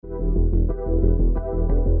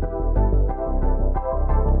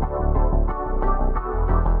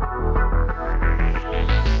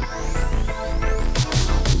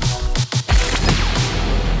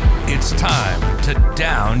to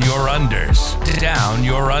Down Your Unders. Down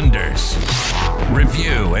Your Unders.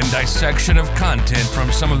 Review and dissection of content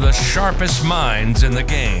from some of the sharpest minds in the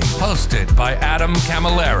game. Hosted by Adam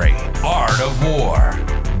Camilleri. Art of War.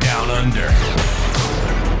 Down Under.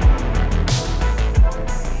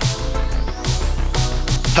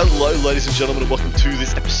 Hello, ladies and gentlemen, and welcome to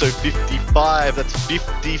this episode 55. That's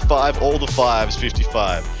 55, all the fives,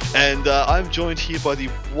 55. And I'm joined here by the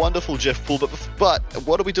wonderful Jeff Poole. But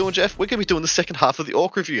what are we doing, Jeff? We're going to be doing the second half of the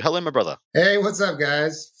Ork review. Hello, my brother. Hey, what's up,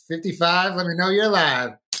 guys? 55, let me know you're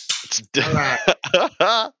live. All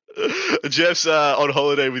right. Jeff's on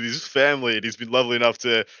holiday with his family, and he's been lovely enough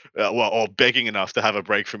to, or begging enough to have a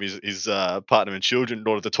break from his partner and children in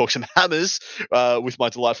order to talk some hammers with my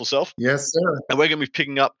delightful self. Yes, sir. And we're going to be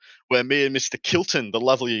picking up where me and Mr. Kilton, the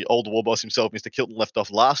lovely old warboss himself, Mr. Kilton, left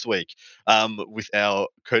off last week with our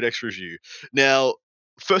Codex review. Now,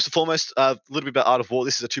 first and foremost, a little bit about Art of War.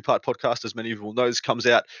 This is a two-part podcast, as many of you will know. This comes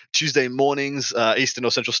out Tuesday mornings, Eastern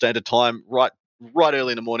or Central Standard Time, right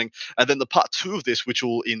early in the morning. And then the part two of this, which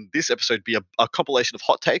will in this episode be a compilation of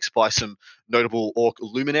hot takes by some notable Ork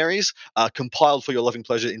luminaries, compiled for your loving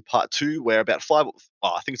pleasure in part two, where about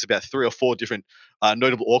I think it's about 3 or 4 different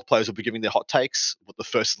notable Ork players will be giving their hot takes, what the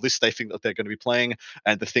first list they think that they're going to be playing,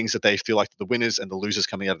 and the things that they feel like the winners and the losers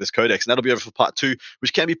coming out of this codex. And that'll be over for part 2,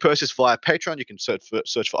 which can be purchased via Patreon. You can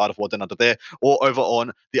search for Art of War down under there, or over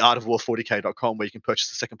on the artofwar40k.com, where you can purchase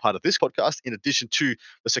the second part of this podcast, in addition to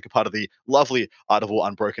the second part of the lovely Art of War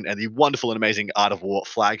Unbroken and the wonderful and amazing Art of War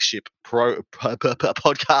flagship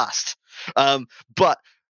podcast. But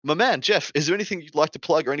my man, Jeff, is there anything you'd like to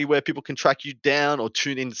plug, or anywhere people can track you down or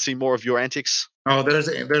tune in to see more of your antics? Oh, there's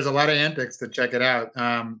a lot of antics to check it out.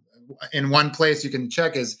 In one place you can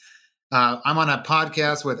check is I'm on a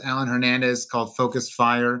podcast with Alan Hernandez called Focused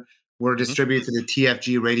Fire. We're distributed to the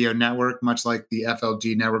TFG radio network, much like the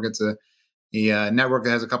FLG network. It's a network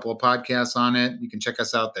that has a couple of podcasts on it. You can check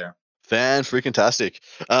us out there. Fan-freaking-tastic.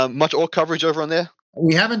 Much Ork coverage over on there?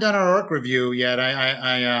 We haven't done our Ork review yet.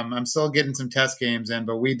 I'm still getting some test games in,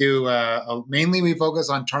 but we do mainly we focus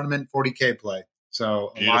on tournament 40K play.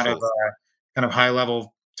 So a lot of kind of high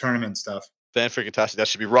level tournament stuff. Fan-freaking-tastic. That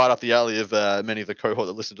should be right up the alley of many of the cohort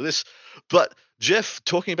that listen to this. But Jeff,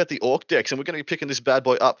 talking about the Ork decks, and we're going to be picking this bad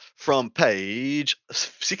boy up from page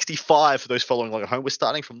 65 for those following along at home. We're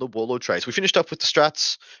starting from the Warlord traits. We finished up with the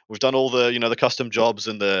strats. We've done all the the custom jobs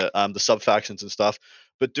and the sub factions and stuff.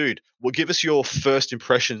 But dude, give us your first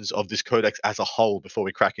impressions of this codex as a whole before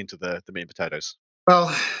we crack into the meat and potatoes.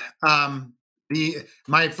 Well,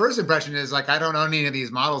 my first impression is I don't own any of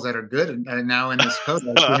these models that are good now in this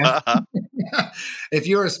codex. If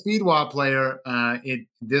you're a Speedwall player,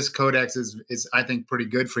 this codex is I think pretty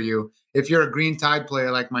good for you. If you're a Green Tide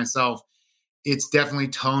player like myself, it's definitely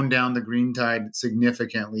toned down the Green Tide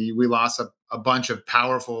significantly. We lost a bunch of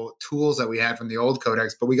powerful tools that we had from the old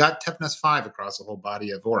codex, but we got Toughness 5 across the whole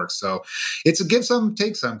body of Orcs. So it's a give some,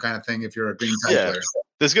 take some kind of thing if you're a Green Tide player.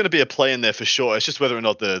 There's going to be a play in there for sure. It's just whether or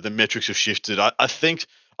not the metrics have shifted. I think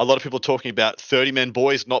a lot of people are talking about 30-man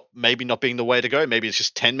boys maybe not being the way to go. Maybe it's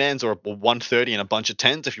just 10-mans or 130 and a bunch of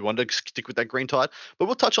 10s if you want to stick with that Green Tide. But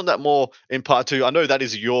we'll touch on that more in part 2. I know that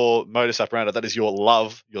is your modus operandi. That is your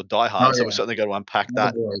love, your diehard. So we're certainly going to unpack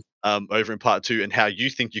that over in part 2 and how you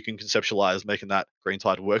think you can conceptualize making that Green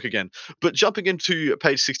Tide work again. But jumping into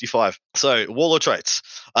page 65. So Warlord traits.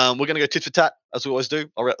 We're going to go tit for tat as we always do.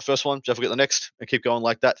 I'll read the first one. Jeff will get the next and keep going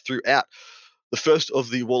like that throughout. The first of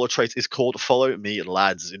the Warlord traits is called Follow Me,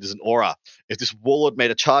 Lads. It is an aura. If this Warlord made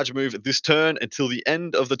a charge move this turn, until the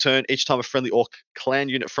end of the turn, each time a friendly Ork clan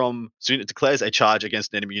unit unit declares a charge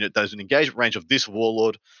against an enemy unit that is in engagement range of this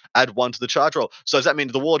Warlord, add 1 to the charge roll. So does that mean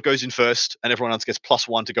the Warlord goes in first and everyone else gets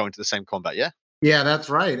 +1 to go into the same combat, yeah? Yeah, that's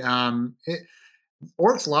right.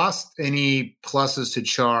 Orcs lost any pluses to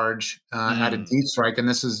charge at a deep strike, and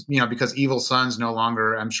this is because Evil Sun's no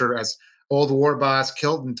longer, I'm sure, as old warboss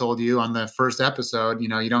Kilton told you on the first episode,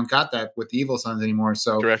 you don't got that with the Evil Suns anymore.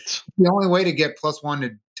 So correct. The only way to get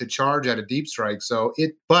 +1 to charge at a deep strike.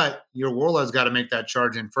 But your Warlord's got to make that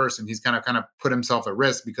charge in first, and he's kind of put himself at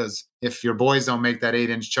risk, because if your boys don't make that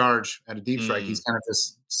 8-inch charge at a deep strike, he's kind of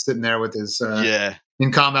just sitting there with his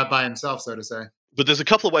in combat by himself, so to say. But there's a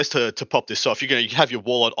couple of ways to pop this off. You have your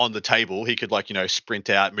Warlord on the table. He could sprint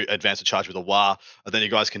out, advance a charge with a War, and then you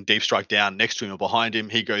guys can deep strike down next to him or behind him.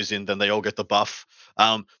 He goes in, then they all get the buff.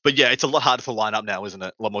 But yeah, it's a lot harder to line up now, isn't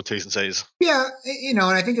it? A lot more T's and C's. Yeah, and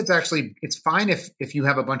I think it's fine if you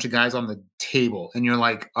have a bunch of guys on the table and you're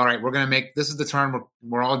like, all right, we're gonna make this is the turn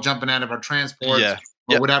we're all jumping out of our transports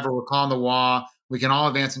or whatever. We're calling the War. We can all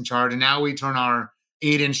advance and charge, and now we turn our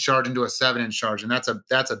 8-inch charge into a 7-inch charge, and that's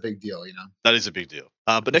a big deal, That is a big deal.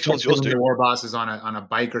 But next one's yours, Especially when dude. the war boss is on a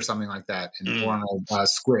bike or something like that, or on a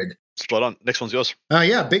squig. Spot on. Next one's yours.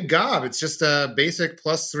 Yeah, Big Gob. It's just a basic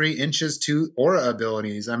 +3 inches to aura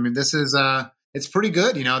abilities. I mean, this is it's pretty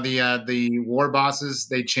good. You know, the war bosses,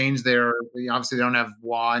 they changed their, obviously they don't have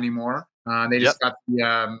Wa anymore. They just got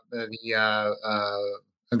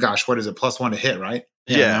gosh, what is it? +1 to hit, right?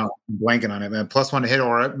 Yeah. No, I'm blanking on it, man. +1 to hit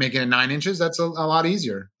aura, making it 9 inches. That's a lot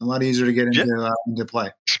easier. A lot easier to get into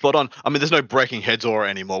play. Spot on. I mean, there's no breaking heads aura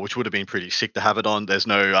anymore, which would have been pretty sick to have it on. There's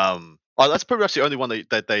no that's pretty much the only one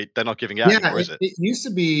that they're not giving out anymore, is it? It used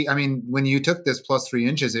to be. I mean, when you took this +3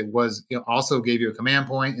 inches, it was also gave you a command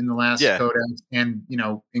point in the last codex, and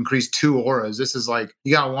increased 2 auras. This is like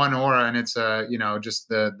you got 1 aura, and it's just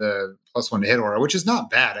the +1 to hit aura, which is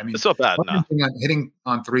not bad. I mean, it's not bad. No. Hitting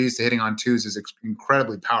on 3s to hitting on 2s is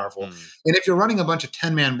incredibly powerful. And if you're running a bunch of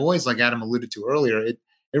 10-man boys, like Adam alluded to earlier, it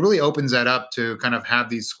really opens that up to kind of have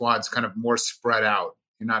these squads kind of more spread out.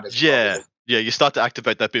 You're not as Yeah, you start to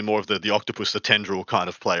activate that bit more of the octopus, the tendril kind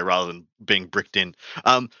of play rather than being bricked in.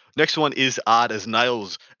 Next one is Ard as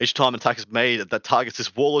Nails. Each time an attack is made that targets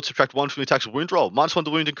this warlord, subtract 1 from the attack's wound roll, -1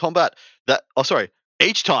 to wound in combat.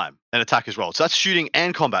 Each time an attack is rolled. So that's shooting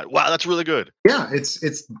and combat. Wow, that's really good. Yeah, it's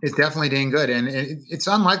definitely dang good, and it's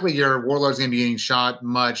unlikely your warlord's going to be getting shot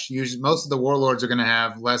much. Usually, most of the warlords are going to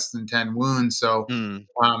have less than 10 wounds. So,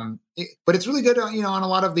 but it's really good, on a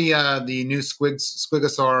lot of the new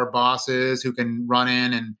Squigosaur bosses who can run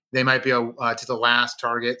in, and they might be to the last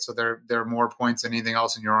target, so they're more points than anything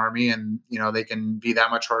else in your army, and they can be that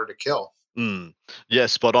much harder to kill. Yeah,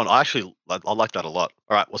 spot on. I like that a lot.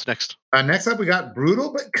 All right, what's next? Next up, we got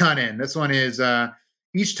Brutal but Cunning. This one is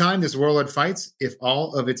each time this warlord fights, if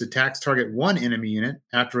all of its attacks target one enemy unit,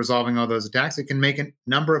 after resolving all those attacks, it can make a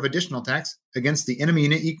number of additional attacks against the enemy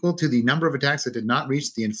unit equal to the number of attacks that did not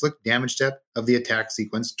reach the inflict damage step of the attack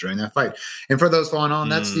sequence during that fight. And for those following on,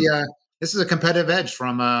 that's this is a competitive edge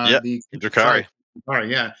from the Drukhari. All right,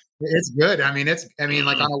 yeah. It's good. I mean,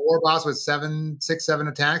 like on a war boss with 7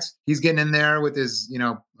 attacks, he's getting in there with his,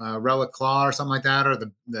 relic claw or something like that, or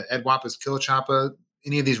the Edwappa's kill choppa,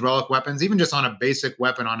 any of these relic weapons, even just on a basic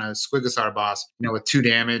weapon on a Squigosaur boss, with 2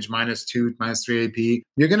 damage, -2, -3 AP.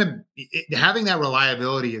 You're having that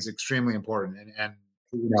reliability is extremely important, and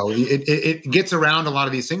it gets around a lot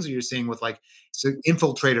of these things that you're seeing with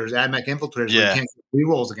infiltrators, AdMech infiltrators, where you can't get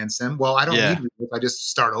rerolls against them. Well, I don't need rerolls. I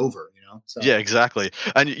just start over, So. Yeah, exactly.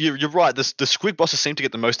 And you're right. The squig bosses seem to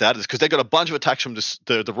get the most out of this because they got a bunch of attacks from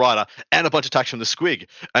the rider and a bunch of attacks from the squig,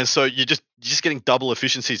 and so you're just getting double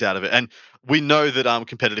efficiencies out of it. And we know that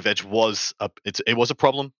competitive edge was it was a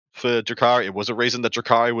problem for Drukhari. It was a reason that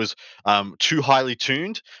Drukhari was too highly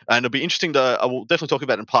tuned, and it'll be interesting I will definitely talk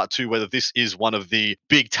about in part 2 whether this is one of the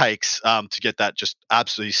big takes to get that just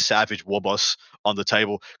absolutely savage warboss on the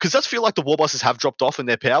table, because it does feel like the warbosses have dropped off in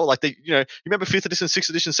their power. Like you remember 5th edition, 6th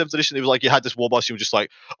edition, 7th edition, it was like you had this warboss, you were just like,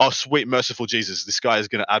 oh sweet merciful Jesus, this guy is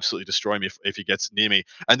going to absolutely destroy me if he gets near me.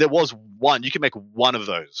 And there was one, you can make one of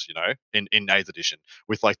those, in 8th edition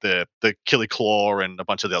with like the killy claw and a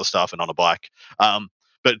bunch of the other stuff and on a bike.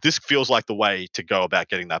 But this feels like the way to go about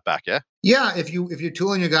getting that back, yeah? Yeah, if you're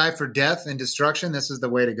tooling your guy for death and destruction, this is the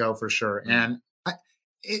way to go for sure. And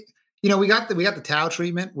we got the Tau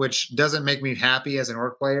treatment, which doesn't make me happy as an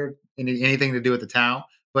Ork player, anything to do with the Tau.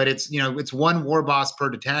 But it's it's 1 war boss per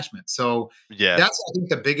detachment. So that's I think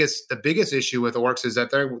the biggest issue with Orks is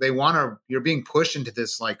that you're being pushed into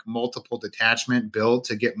this like multiple detachment build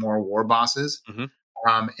to get more war bosses. Mm-hmm.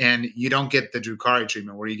 And you don't get the Drukhari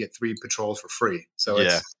treatment where you get 3 patrols for free. So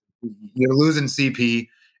you're losing CP,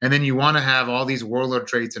 and then you want to have all these warlord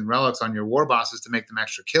traits and relics on your war bosses to make them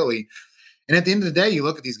extra killy. And at the end of the day, you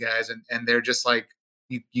look at these guys and they're just like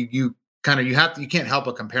you can't help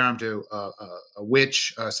but compare them to a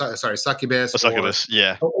witch, succubus, or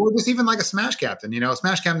just even like a smash captain.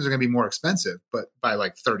 Smash captains are going to be more expensive, but by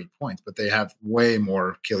like 30 points, but they have way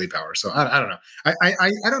more killy power. So I don't know.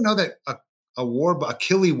 I don't know that a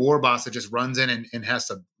killy war boss that just runs in and has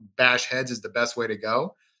to bash heads is the best way to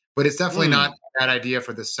go, but it's definitely not a bad idea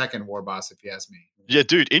for the second war boss, if you ask me. Yeah,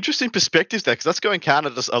 dude, interesting perspectives there, because that's going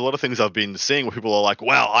counter to a lot of things I've been seeing where people are like,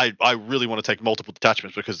 wow, I really want to take multiple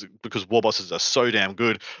detachments because war bosses are so damn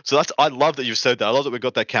good. So I love that you've said that. I love that we've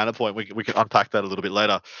got that counterpoint. We can unpack that a little bit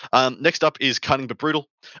later. Next up is Cunning but Brutal.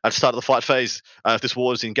 At the start of the fight phase, if this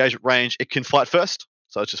war is engagement range, it can fight first.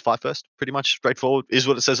 So it's just fight first, pretty much straightforward. Is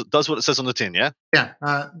what it says. Does what it says on the tin. Yeah. Yeah.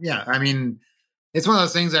 I mean, it's one of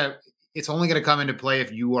those things that it's only going to come into play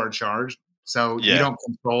if you are charged. So you don't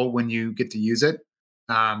control when you get to use it.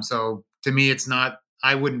 So to me, it's not.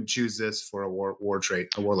 I wouldn't choose this for a war trait.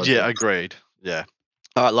 A warlord. Yeah, agreed. Yeah.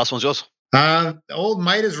 All right, last one's yours. Old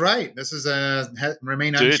Might is right. This is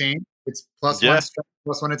remain Dude, unchanged. It's +1 yeah, strength,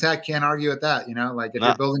 +1 attack. Can't argue with that. Like if you're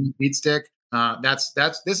nah, building a beat stick,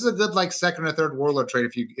 this is a good like second or third warlord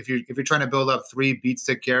trait. If you're trying to build up 3 beat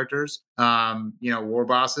stick characters, war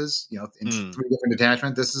bosses, in mm, 3 different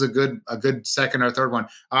detachments. This is a good second or third one.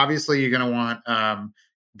 Obviously, you're gonna want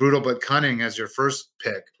brutal but cunning as your first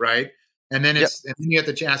pick, right? yep, And then you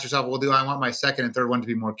have to ask yourself, well, do I want my second and third one to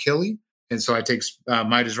be more killy? And so I take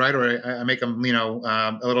Might is right, or I make them,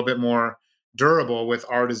 a little bit more durable with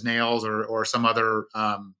Art as Nails or some other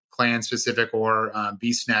clan specific or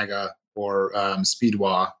Beast Snaga or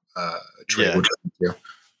Speedwa trait. yeah. Which I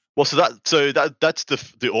Well, that's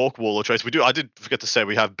the Orc warlord traits. I did forget to say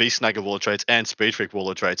we have Beast Snagger warlord traits and Speed Freak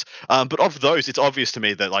warlord traits. But of those, it's obvious to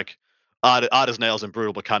me that like Art as Nails and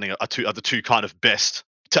Brutal but Cunning are the two kind of best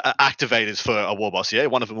activators for a war boss. Yeah,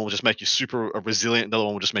 one of them will just make you super resilient. Another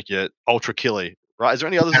one will just make you ultra killy. Right? Is there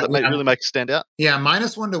any others that yeah, really make it stand out? yeah,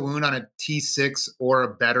 -1 to wound on a T6 or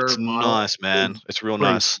a better It's model nice, man. is It's real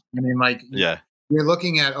great. nice. I mean, like Yeah, you're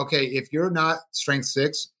looking at, okay, if you're not strength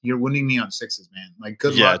 6, you're wounding me on 6s, man. Like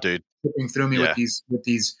good yeah, luck dude. chipping through me with Yeah,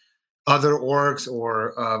 these other orcs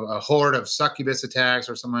or a horde of succubus attacks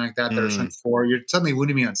or something like that are mm, strength 4. You're suddenly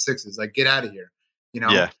wounding me on 6s. Like get out of here. You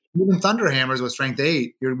know, yeah. even Thunderhammers with strength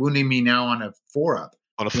 8, you're wounding me now on a 4 up.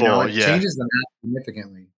 On a 4, It yeah. changes the map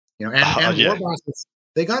significantly. And war Yeah, bosses,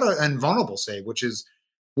 they got an invulnerable save, which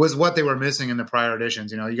was what they were missing in the prior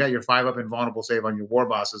editions. You got your 5 up invulnerable save on your war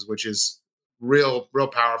bosses, which is real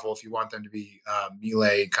powerful if you want them to be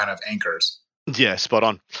melee kind of anchors. yeah, spot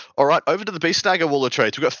on. All right, over to the Beast Snagger warlord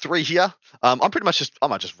traits. We've got 3 here. I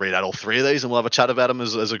might just read out all 3 of these, and we'll have a chat about them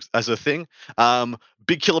as a thing.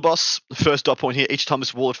 Big Killer Boss. First dot point here. Each time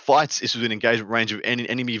this warlord fights, is within engagement range of any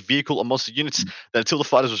enemy vehicle or monster units. That until the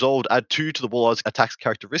fight is resolved, add 2 to the warlord's attack's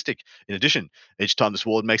characteristic. In addition, each time this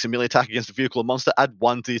warlord makes a melee attack against a vehicle or monster, add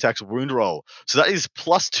 1 to the attack's wound roll. So that is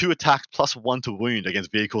 +2 attack, +1 to wound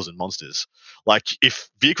against vehicles and monsters. Like if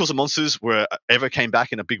vehicles and monsters were ever came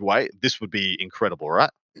back in a big way, this would be incredible, right?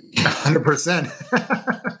 100%.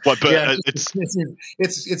 But Yeah,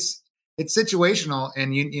 it's it's situational,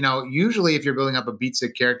 and usually if you're building up a beat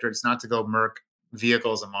stick character, it's not to go merc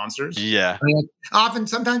vehicles and monsters. yeah, I mean, often,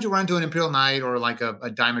 sometimes you run into an Imperial Knight or like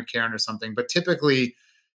a Diamond Karen or something, but typically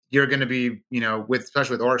you're going to be,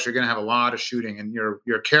 especially with orcs, you're going to have a lot of shooting, and your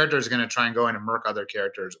character is going to try and go in and merc other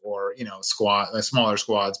characters or smaller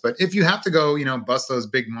squads. But if you have to go, bust those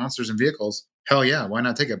big monsters and vehicles, hell yeah, why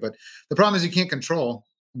not take it? But the problem is you can't control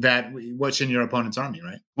that what's in your opponent's army,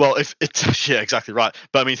 right? well, if it's yeah, exactly right.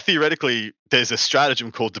 But I mean, theoretically, there's a stratagem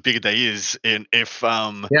called the bigger they is in if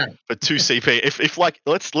Yeah, for 2 CP. If like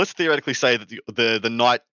let's theoretically say that the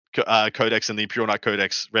Knight Codex and the Imperial Knight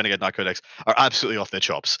Codex, Renegade Knight Codex are absolutely off their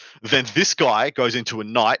chops. Then this guy goes into a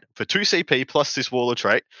Knight for 2 CP plus this warlord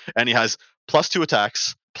trait, and he has +2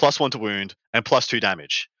 attacks, +1 to wound, and +2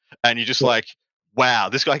 damage. And you're just yeah, like, wow,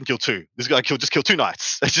 this guy can kill 2. This guy just kill 2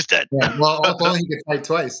 Knights. It's just dead. yeah. Well, if only he could fight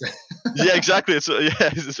twice. Yeah, exactly. It's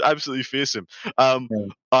absolutely fearsome. Yeah,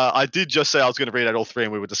 I did just say I was going to read out all 3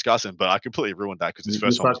 and we were discussing, but I completely ruined that because this you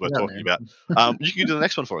first one was fucked worth it up, talking man. about. You can do the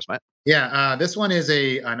next one for us, mate. Yeah, this one is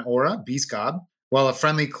an aura, Beast God. While a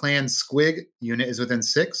friendly clan squig unit is within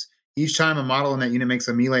 6, each time a model in that unit makes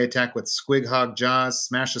a melee attack with Squig Hog Jaws,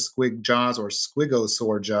 Smash a Squig Jaws, or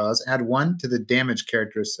Squigosaur Jaws, add 1 to the damage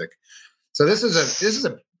characteristic. So this is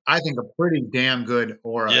a I think a pretty damn good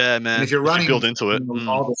aura. Yeah, And man. if you're If you running build into it,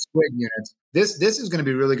 all the squig units, this is going to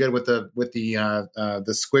be really good with the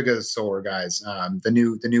Squigosaur guys, the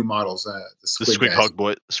new models, the the squig guys.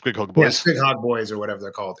 Squig Hog Yeah, boys. Squig Hog Boys or whatever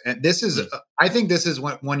they're called. And this is, Mm. I think this is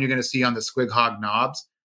one you're going to see on the Squig Hog Knobs,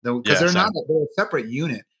 though, because Yeah, they're same. a separate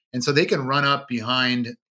unit, and so they can run up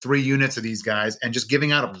behind 3 units of these guys and just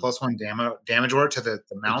giving out a Mm. +1 damage order to the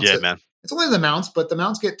mounts. Yeah, man. It's only the mounts, but the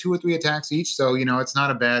mounts get 2 or 3 attacks each, so it's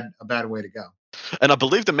not a bad way to go. And I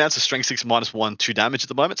believe the mounts are strength 6 -1, 2 damage at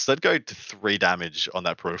the moment, so they'd go to 3 damage on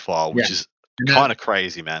that profile, Yeah, which is and kind of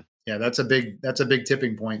crazy, man. yeah, that's a big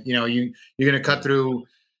tipping point. You're going to cut Mm. through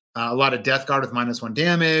a lot of Death Guard with -1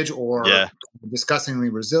 damage or Yeah. disgustingly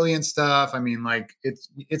resilient stuff. I mean, like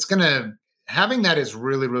it's gonna having that is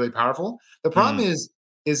really really powerful. The problem Mm.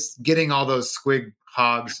 is getting all those squig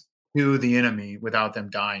hogs to the enemy without them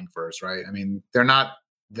dying first, right? I mean, they're not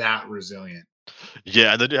that resilient.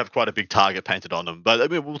 Yeah, and they do have quite a big target painted on them. But I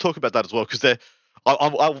mean, we'll talk about that as well because they're. I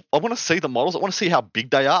want to see the models. I want to see how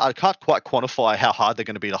big they are. I can't quite quantify how hard they're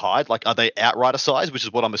going to be to hide. Like, are they outrider size, which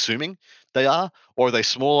is what I'm assuming they are, or are they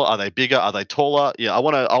smaller? Are they bigger? Are they taller? Yeah, I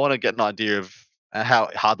want to get an idea of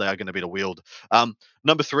how hard they are going to be to wield.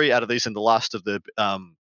 Number 3 out of these, and the last of the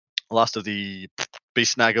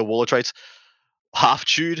Beast Snagger Warlord traits. Half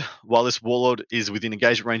chewed. While this warlord is within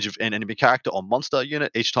engagement range of an enemy character or monster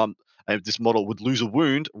unit, each time this model would lose a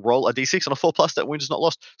wound, roll a d6 on a 4+. That wound is not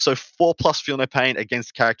lost. So 4+, feel no pain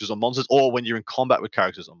against characters or monsters, or when you're in combat with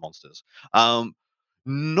characters or monsters.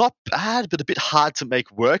 Not bad, but a bit hard to make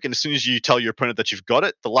work. And as soon as you tell your opponent that you've got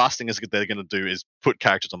it, the last thing they're going to do is put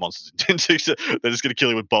characters or monsters into. They're just going to kill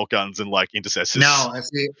you with bolt guns and like intercessors. No, I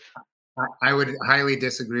see. I would highly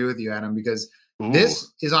disagree with you, Adam, because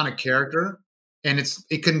this is on a character, and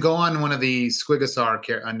it can go on one of the Squigosaur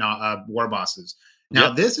war bosses.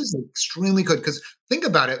 Now, this is extremely good because think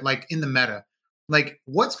about it, like in the meta, like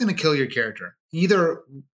what's going to kill your character?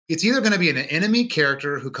 It's either going to be an enemy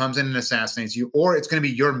character who comes in and assassinates you, or it's going to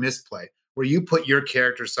be your misplay where you put your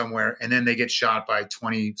character somewhere and then they get shot by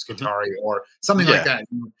 20 Skitari or something like that.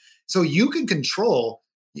 So you can control.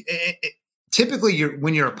 Typically,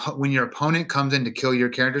 when your opponent comes in to kill your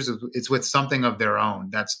characters, it's with something of their own.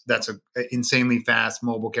 That's a insanely fast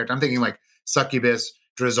mobile character. I'm thinking like Succubus,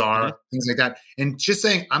 Drazar, things like that. And just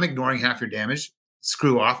saying I'm ignoring half your damage,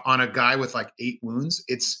 screw off on a guy with like 8 wounds.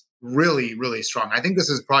 It's really, really strong. I think this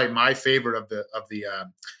is probably my favorite of the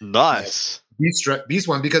nice beast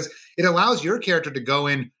one, because it allows your character to go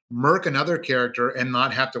in, murk another character, and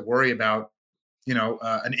not have to worry about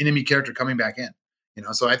an enemy character coming back in.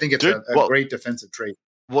 So I think it's a great defensive trait.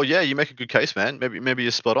 Well, yeah, you make a good case, man. Maybe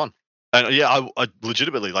you're spot on. And yeah, I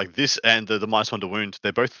legitimately like this and the -1 to wound.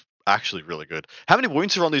 They're both actually really good. How many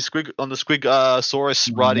wounds are on the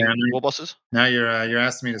Squigosaurus riding war bosses? Now you're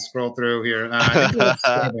asking me to scroll through here. I think it's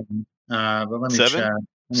 7. But let me 7?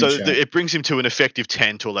 check. It brings him to an effective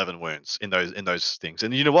 10 to 11 wounds in those things.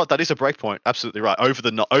 And you know what? That is a breakpoint. Absolutely right.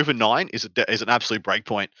 Over 9 is an absolute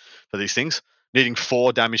breakpoint for these things. Needing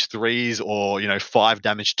 4 damage 3s or 5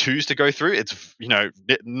 damage 2s to go through. It's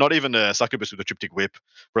not even a succubus with a triptych whip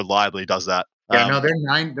reliably does that. Yeah, no, they're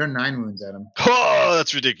 9 wounds at him. Oh,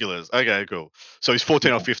 that's ridiculous. Okay, cool. So he's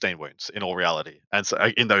 14 or 15 wounds in all reality, and so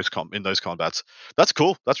in those combats, that's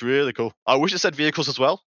cool. That's really cool. I wish it said vehicles as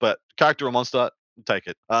well, but character or monster, take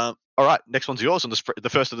it. All right, next one's yours on the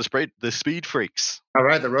first of the speed freaks. All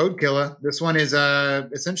right, the road killer. This one is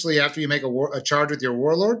essentially after you make a charge with your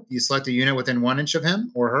warlord, you select a unit within 1 inch of him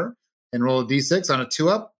or her and roll a d6 on a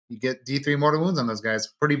 2-up. You get d3 mortal wounds on those guys.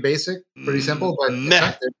 Pretty basic, pretty simple, but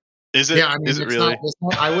effective. Is it? Yeah, I mean, is it really?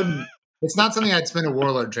 I wouldn't. It's not something I'd spend a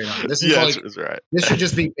warlord trait on. This is that's right. This should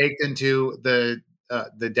just be baked into the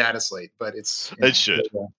data slate, but it should.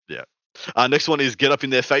 Yeah. Next one is get up in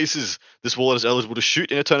their faces. This warlord is eligible to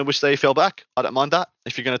shoot in a turn in which they fell back. I don't mind that.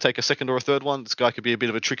 If you're going to take a second or a third one, this guy could be a bit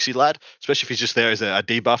of a tricksy lad, especially if he's just there as a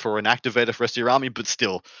debuff or an activator for the rest of your army. But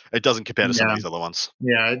still, it doesn't compare to some of these other ones.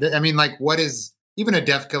 Yeah, I mean, like, what is even a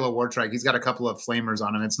Death Killer War Trike? He's got a couple of flamers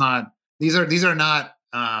on him. It's not. These are not.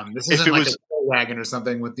 This isn't like a wagon or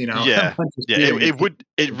something with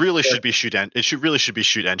It really should be shoot and be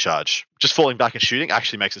shoot and charge. Just falling back and shooting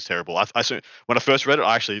actually makes it terrible. When I first read it,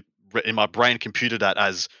 I actually in my brain computed that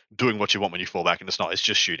as doing what you want when you fall back, and it's not. It's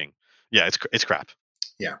just shooting. Yeah, it's crap.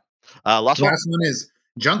 Yeah. Last one is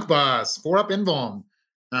Junk Boss, 4-up invuln.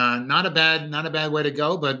 Not a bad way to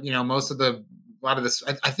go, but a lot of this.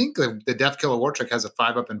 I think the Death Killer War Trick has a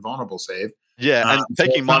 5-up invulnerable save. Yeah, and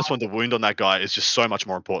taking -1 to wound on that guy is just so much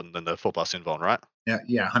more important than the 4+ invuln, right?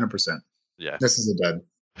 Yeah, 100%. Yeah, this is a dud.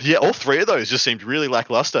 Yeah, all 3 of those just seemed really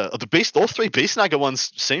lackluster. All 3 Beast Snagger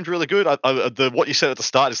ones seemed really good. What you said at the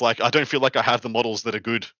start is like I don't feel like I have the models that are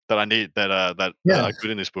good that I need that are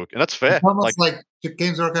good in this book, and that's fair. It's almost like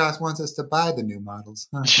Games Workhouse wants us to buy the new models.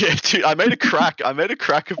 Huh? Yeah, dude, I made a crack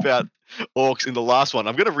about orcs in the last one.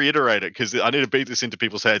 I'm going to reiterate it because I need to beat this into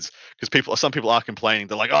people's heads because some people are complaining.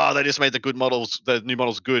 They're like, oh, they just made the new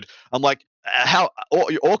models good. I'm like, how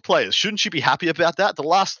your orc players shouldn't you be happy about that?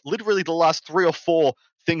 Literally the last 3 or 4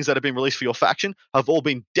 things that have been released for your faction have all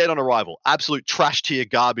been dead on arrival. Absolute trash tier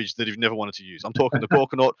garbage that you've never wanted to use. I'm talking the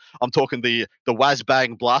Gorkanaut, I'm talking the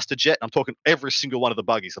Wazbang Blaster Jet, I'm talking every single one of the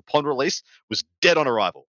buggies. Upon release was dead on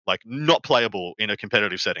arrival, like not playable in a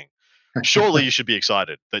competitive setting. Surely you should be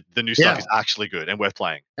excited that the new stuff is actually good and worth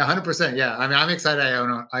playing. 100%. Yeah. I mean, I'm excited.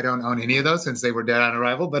 I don't own any of those since they were dead on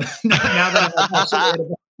arrival, but now that I'm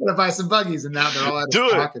going to buy some buggies and now they're all out of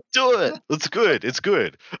stock. Do it. It's good. It's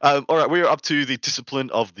good. All right. We are up to the discipline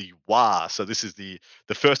of the Wa. So this is the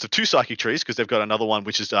first of 2 psychic trees because they've got another one,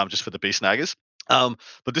 which is just for the Beast Snaggers.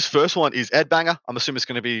 But this first one is Ed Banger. I'm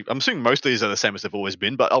assuming most of these are the same as they've always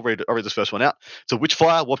been, but I'll read this first one out. So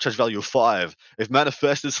Witchfire, warp charge value of 5. If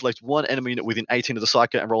manifested, select one enemy unit within 18 of the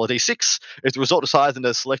Psyker and roll a d6. If the result is higher than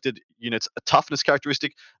the selected unit's toughness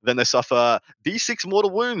characteristic, then they suffer d6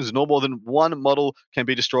 mortal wounds. No more than one model can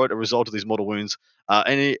be destroyed as a result of these mortal wounds.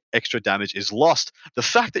 Any extra damage is lost. The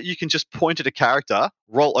fact that you can just point at a character,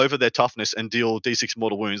 roll over their toughness, and deal d6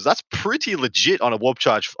 mortal wounds, that's pretty legit on a warp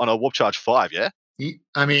charge 5, yeah?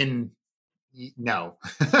 I mean, no.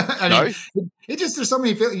 I No? mean, it just there's so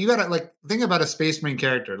many. You gotta like think about a Space Marine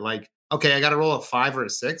character. Like, okay, I got to roll a 5 or a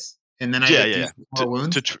 6, and then I get these more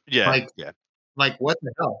wounds. Like what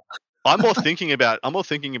the hell? I'm more thinking about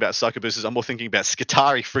succubuses. I'm more thinking about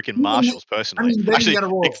Skitarii freaking marshals I personally. mean, then Actually, you got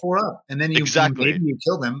to roll a 4 up, and then exactly. maybe you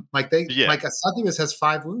kill them. Like Yeah. like a succubus has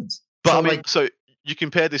 5 wounds. But So I mean, so you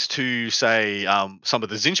compare this to say some of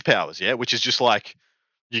the Zinch powers, yeah, which is just like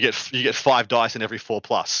you get 5 dice in every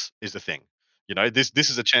 4+ is the thing. You know, this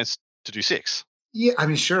is a chance to do 6. yeah, I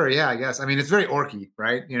mean, sure, yeah, I guess. I mean, it's very orky,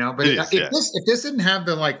 right? You know, but It is, if yeah. this didn't have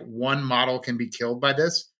the like one model can be killed by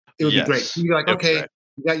this, it would be great. Yes, You'd be like, it would be okay, great.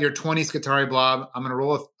 you got your 20 Skitarii blob. I'm gonna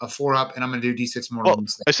roll a 4 up, and I'm gonna do d6 more. Well,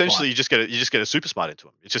 essentially, you just get a super smite into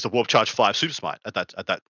them. It's just a warp charge 5 super smite at that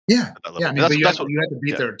yeah, level. yeah. I mean, That's but you have what, to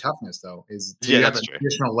beat yeah. their toughness though. Yeah, you have that's an true.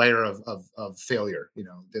 additional layer of failure. You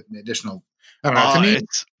know, the additional. I don't know. To me,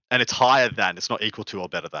 it's higher than. It's not equal to or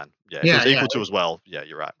better than. Yeah, if it yeah, was equal to as well. Yeah,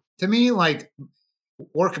 you're right. To me, like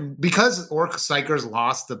because Ork Psychers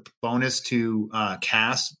lost the bonus to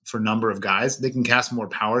cast for number of guys, they can cast more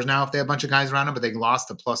powers now if they have a bunch of guys around them. But they lost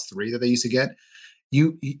the +3 that they used to get.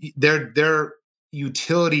 Their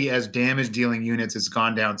utility as damage dealing units has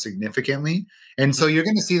gone down significantly, and so you're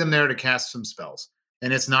going to see them there to cast some spells,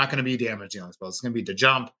 and it's not going to be damage dealing spells. It's going to be to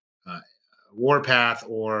jump, Warpath,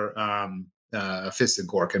 or Fisted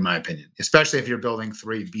Gork, in my opinion. Especially if you're building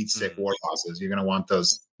 3 beat stick war bosses, you're going to want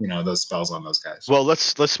those those spells on those guys. Well,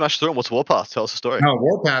 let's smash through them. What's Warpath? Tell us the story. No,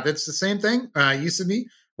 Warpath, it's the same thing. Used to be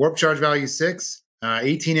warp charge value 6,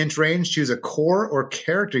 18-inch range. Choose a core or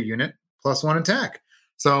character unit +1 attack.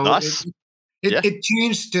 So nice. It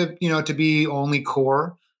changed to to be only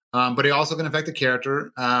core, but it also can affect the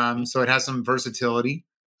character. So it has some versatility.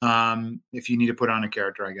 If you need to put on a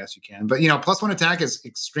character, I guess you can. But +1 attack is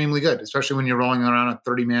extremely good, especially when you're rolling around a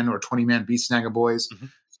 30-man or 20-man beast snag of boys.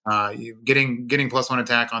 Getting +1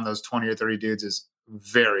 attack on those 20 or 30 dudes is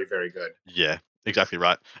very, very good. Yeah, exactly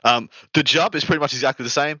right. The jump is pretty much exactly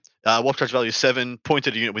the same. Warp charge value 7,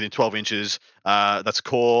 pointed a unit within 12 inches. That's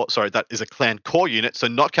core. Sorry, that is a clan core unit, so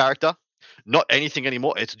not character, not anything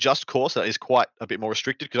anymore. It's just core, so that is quite a bit more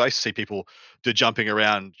restricted because I used to see people do jumping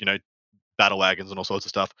around, battle wagons and all sorts of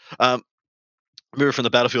stuff. Move it from the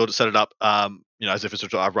battlefield, set it up, as if it's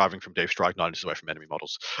arriving from Deep Strike 9 inches away from enemy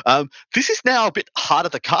models. This is now a bit harder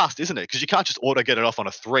to cast, isn't it? Because you can't just auto get it off on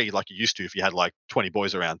a 3 like you used to if you had like 20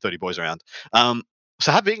 boys around, 30 boys around.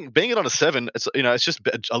 So being it on a 7, it's just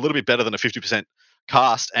a little bit better than a 50%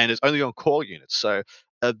 cast, and it's only on core units. So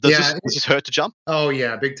does this hurt to jump? Oh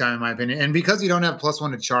yeah, big time in my opinion. And because you don't have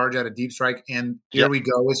 +1 to charge out of Deep Strike, and Here We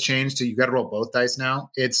Go has changed to you got to roll both dice now.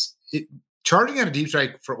 Charging out of Deep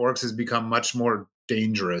Strike for orcs has become much more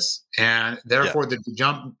dangerous, and therefore the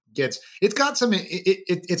jump it's got some.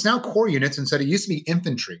 It's now core units instead. It used to be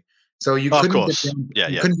infantry, so you couldn't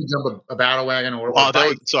jump a battle wagon or.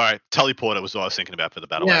 Teleporter was what I was thinking about for the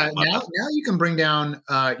battle wagon. Now you can bring down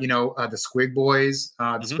the Squig boys,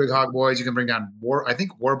 the Squig Hog boys. You can bring down I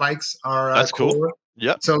think war bikes are that's core. Cool.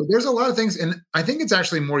 Yeah. So there's a lot of things, and I think it's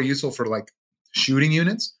actually more useful for like shooting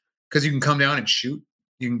units because you can come down and shoot.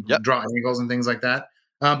 You can draw angles and things like that.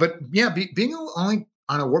 But yeah, being only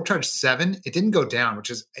on a warp charge 7, it didn't go down,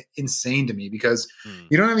 which is insane to me because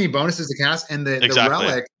you don't have any bonuses to cast, and the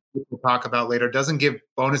relic we'll talk about later doesn't give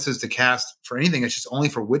bonuses to cast for anything. It's just only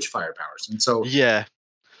for Witchfire powers, and so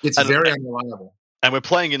it's very unreliable. And we're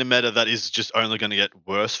playing in a meta that is just only going to get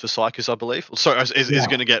worse for Psychers, I believe. So is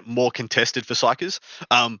going to get more contested for Psychers.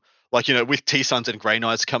 With T-Suns and Grey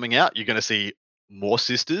Knights coming out, you're going to see more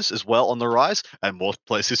sisters as well on the rise, and more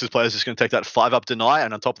sisters players is going to take that 5-up deny,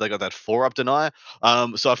 and on top of that got that 4-up deny.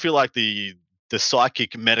 So I feel like the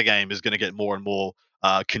psychic metagame is going to get more and more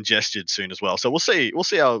congested soon as well. So we'll see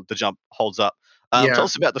how the jump holds up. Tell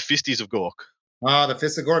us about the Fisties of Gork. The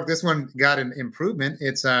Fist of Gork. This one got an improvement.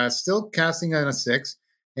 It's still casting on a 6,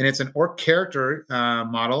 and it's an orc character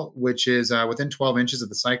model, which is within 12 inches of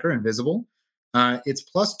the Psyker, invisible. It's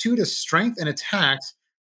 +2 to strength and attacks.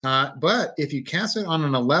 But if you cast it on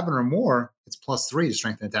an 11 or more, it's +3 to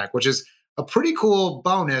strength and attack, which is a pretty cool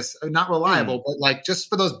bonus. Not reliable, but like just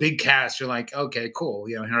for those big casts, you're like, okay, cool.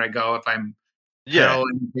 Here I go. If I'm Yeah. hell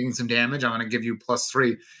and taking some damage. I'm going to give you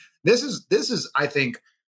 +3. This is I think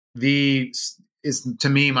is to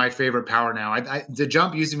me my favorite power now. The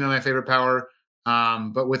jump used to be my favorite power,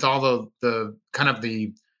 but with all the kind of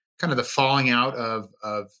the falling out of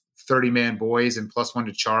 30-man boys and +1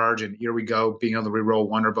 to charge, and here we go being able to reroll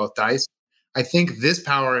one or both dice. I think this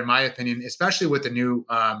power, in my opinion, especially with the new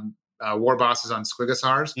war bosses on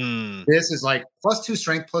Squigasars, this is like +2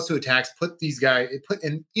 strength, +2 attacks. Put these guys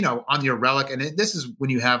on your relic, and this is when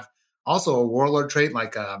you have also a warlord trait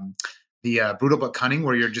like the brutal but cunning,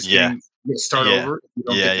 where you're just start over if you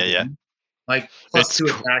don't get the game. Like +2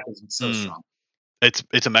 attack is so strong.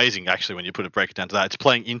 It's amazing actually when you break it down to that. It's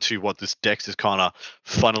playing into what this dex is kind of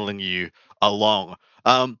funneling you along.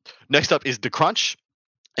 Next up is the crunch.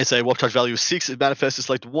 It's a warp charge value of 6. It manifests to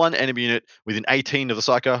select one enemy unit within 18 of the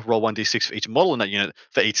psyker. Roll 1d6 for each model in that unit.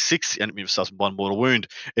 For each 6 enemy suffers 1 mortal wound.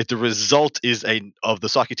 If the result is of the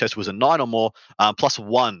psychic test was a 9 or more,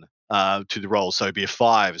 +1 to the roll. So it'd be a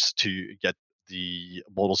 5s to get the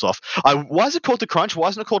mortals off. Why is it called the crunch? Why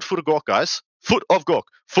isn't it called Foot of Gork, guys? Foot of Gork.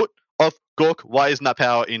 Foot of Gork. Why isn't that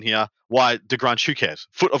power in here? Why the grunch? Who cares?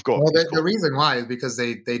 Foot of Gork. Well, the reason why is because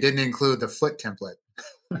they didn't include the foot template.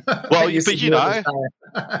 Well,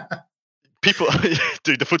 but people,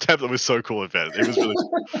 dude, the foot template was so cool at It was really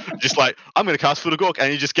just like, I'm going to cast Foot of Gork,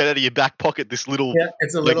 and you just get out of your back pocket this little,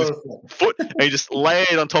 it's a little foot, and you just lay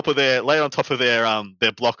it on top of their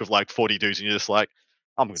their block of like 40 dudes, and you're just like,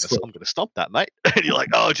 I'm gonna stomp that, mate. And you're like,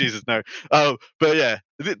 oh Jesus, no. But yeah,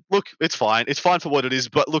 look, it's fine. It's fine for what it is.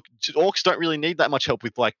 But look, orcs don't really need that much help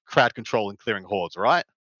with like crowd control and clearing hordes, right?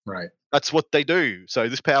 Right. That's what they do. So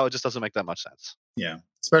this power just doesn't make that much sense. Yeah,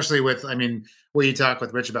 especially with, what you talk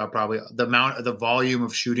with Rich about, probably the volume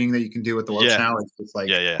of shooting that you can do with the orcs now. It's just like,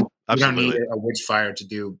 absolutely. You don't need a witch fire to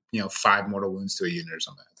do 5 mortal wounds to a unit or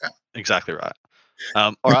something like that. Exactly right.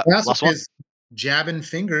 All right, last one. Jabbing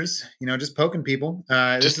fingers, just poking people.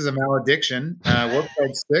 This is a malediction. Warp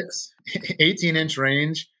charge 6, 18-inch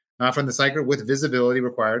range from the psyker with visibility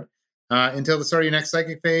required. Until the start of your next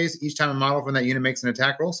psychic phase, each time a model from that unit makes an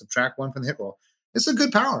attack roll, subtract 1 from the hit roll. It's a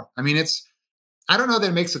good power. I don't know that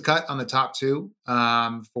it makes a cut on the top 2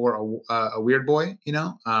 for a weird boy,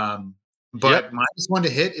 but -1 to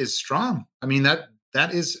hit is strong.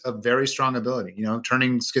 That is a very strong ability,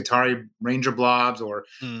 turning Skitarii Ranger blobs or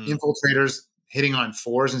infiltrators hitting on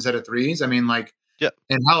 4s instead of 3s. And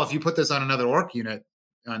hell, if you put this on another orc unit,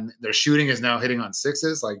 and their shooting is now hitting on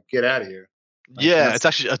 6s, like, get out of here. It's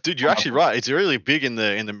actually, dude, you're actually right. It's really big in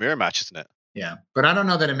the mirror match, isn't it? Yeah, but I don't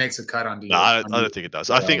know that it makes a cut on. No, I don't think it does.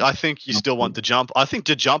 I think you still want the jump. I think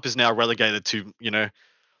the jump is now relegated to,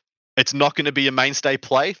 it's not going to be a mainstay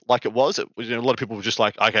play like it was. A lot of people were just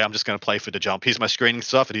like, okay, I'm just going to play for the jump. Here's my screening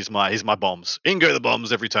stuff, and here's my bombs. In go the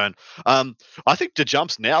bombs every turn. I think the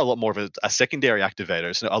jump's now a lot more of a secondary activator.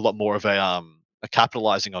 It's a lot more of a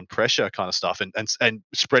capitalizing on pressure kind of stuff, and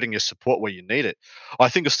spreading your support where you need it. I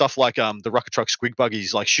think of stuff like the rocket truck squig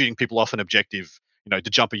buggies, like shooting people off an objective, to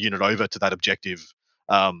jump a unit over to that objective,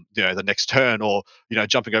 the next turn, or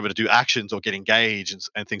jumping over to do actions or get engaged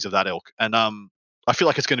and things of that ilk. And I feel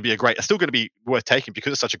like it's still going to be worth taking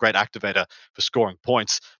because it's such a great activator for scoring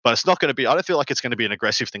points. But it's not going to be. I don't feel like it's going to be an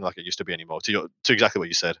aggressive thing like it used to be anymore. To exactly what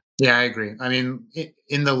you said. Yeah, I agree.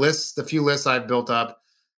 In the few lists I've built up,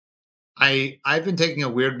 I've been taking a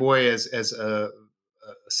weird boy as a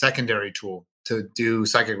secondary tool to do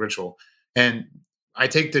psychic ritual, and I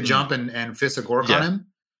take the jump and Fist of Gork on him,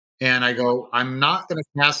 and I go, I'm not going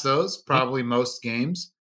to cast those probably most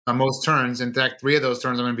games, most turns. In fact, 3 of those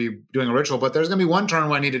turns I'm going to be doing a ritual, but there's going to be 1 turn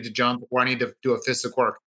where I needed to jump, where I need to do a Fist of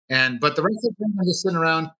Gork, but the rest of the time I'm just sitting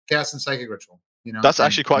around casting psychic ritual. That's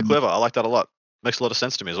actually quite clever. I like that a lot. Makes a lot of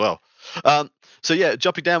sense to me as well. So yeah,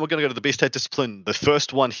 jumping down, we're going to go to the Beast Head Discipline. The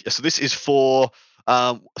first one. So this is for.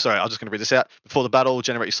 Sorry, I'm just going to read this out. Before the battle,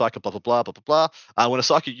 generate your psychic, blah, blah, blah, blah, blah, blah. When a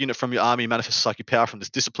psychic unit from your army manifests psychic power from this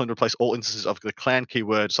discipline, replace all instances of the clan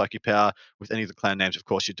keyword psychic power with any of the clan names. Of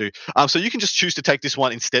course you do. So you can just choose to take this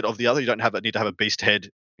one instead of the other. You don't need to have a Beast Head,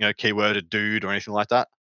 keyword, a dude, or anything like that.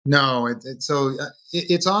 No, it's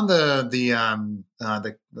on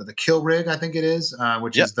the kill rig, I think it is,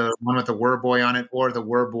 which is the one with the Were Boy on it, or the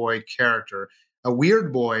Were Boy character. A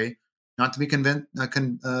weird boy, not to be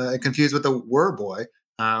confused with the Were Boy,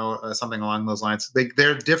 or something along those lines.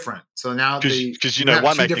 They're different. So now because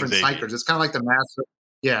have 2 different psychers. It's kind of like the master.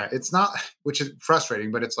 Yeah, it's not, which is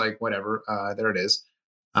frustrating, but it's like whatever. There it is.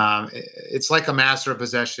 It's like a master of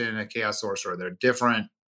possession and a chaos sorcerer. They're different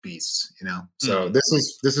beasts, So this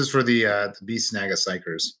is for the Beast Snaga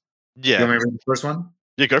Psychers. Yeah. You want me to read the first one?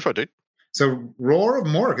 Yeah, go for it, dude. So Roar of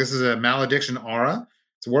Mork. This is a malediction aura.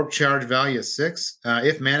 Its warp charge value is 6.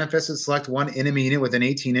 If manifested, select one enemy unit within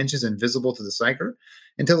 18 inches and visible to the psyker.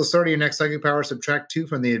 Until the start of your next psychic power, subtract 2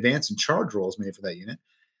 from the advance and charge rolls made for that unit.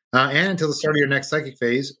 And until the start of your next psychic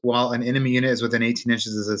phase, while an enemy unit is within 18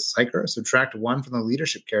 inches of the psyker, subtract 1 from the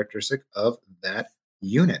leadership characteristic of that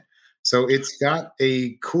unit. So it's got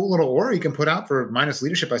a cool little aura you can put out for minus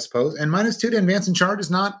leadership, I suppose. And -2 to advance and charge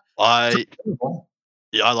is not.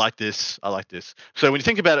 Yeah, I like this. So when you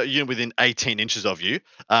think about a unit within 18 inches of you,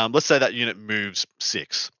 let's say that unit moves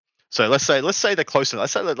 6. So let's say they're close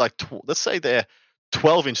enough. Let's say they're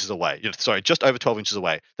 12 inches away. Just over 12 inches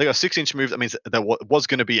away. They got a 6-inch move. That means that there was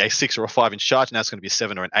going to be a 6 or a 5-inch charge. Now it's going to be a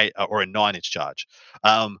 7 or an 8 or a 9-inch charge.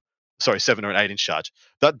 7 or an 8-inch charge.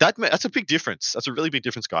 That's a big difference. That's a really big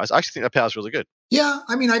difference, guys. I actually think that power is really good. Yeah,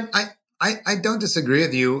 I mean, I don't disagree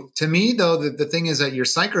with you. To me, though, the thing is that your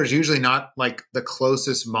psyker is usually not like the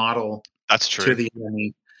closest model. That's true. To the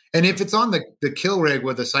enemy. And if it's on the kill rig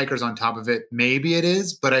with the psychers on top of it, maybe it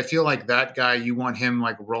is. But I feel like that guy, you want him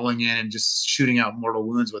like rolling in and just shooting out mortal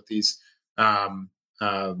wounds with these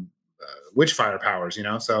witchfire powers,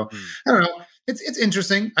 So I don't know. It's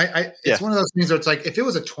interesting. It's one of those things where it's like if it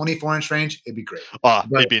was a 24-inch range, it'd be great.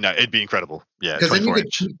 It'd be incredible. Yeah, because then you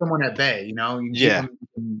could keep someone at bay. You can keep them, you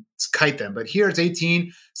can kite them. But here it's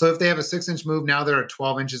 18. So if they have a 6-inch move, now they're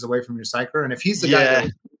 12 inches away from your psyker. And if he's the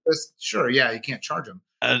guy, you can't charge him.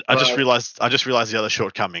 And I just realized the other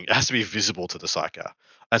shortcoming. It has to be visible to the psyker.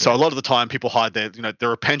 And so a lot of the time people hide they're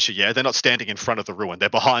a pencher, they're not standing in front of the ruin. They're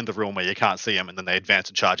behind the ruin where you can't see them, and then they advance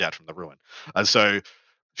and charge out from the ruin. And so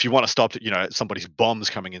if you want to stop somebody's bombs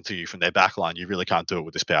coming into you from their backline, you really can't do it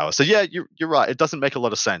with this power. So yeah, you're right. It doesn't make a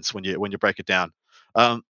lot of sense when you break it down.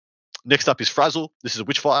 Next up is Frazzle. This is a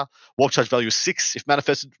Witchfire. Warp charge value is 6. If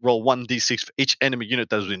manifested, roll 1d6 for each enemy unit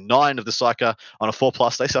that is within 9 of the Psyker. On a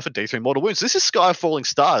 4+, they suffer D3 mortal wounds. This is Sky Falling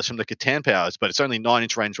Stars from the Catan powers, but it's only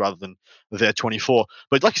 9-inch range rather than their 24.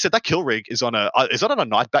 But like you said, that kill rig is on is that on a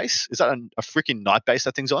night base? Is that a freaking night base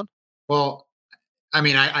that thing's on? Well, I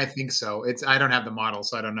mean, I think so. I don't have the model,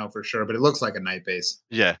 so I don't know for sure, but it looks like a night base.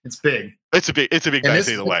 Yeah, it's big. It's a big base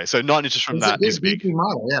either way. So 9 inches from that is big.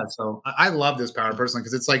 Model, yeah. So I love this power personally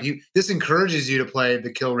because it's like this encourages you to play the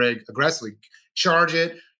kill rig aggressively, charge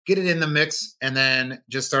it, get it in the mix, and then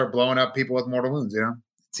just start blowing up people with mortal wounds. It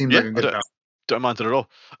seems like a good power. Don't mind it at all.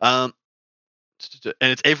 And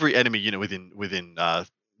it's every enemy unit within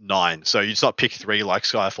 9. So you just not pick 3 like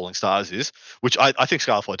Sky Falling Stars is, which I think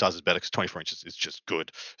Sky Falling Stars is better because 24 inches is just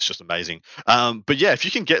good. It's just amazing. But yeah, if you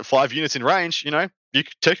can get 5 units in range, you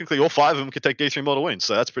technically all 5 of them could take D3 mortal wounds.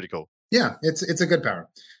 So that's pretty cool. Yeah, it's a good power.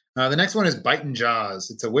 The next one is Biting Jaws.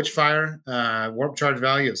 It's a Witchfire, warp charge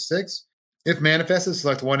value of 6. If manifested,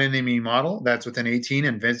 select one enemy model that's within 18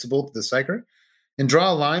 and invincible to the Psyker, and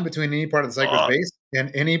draw a line between any part of the Psyker's base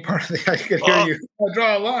and any part of the. I can hear you.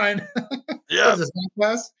 Draw a line. Yeah.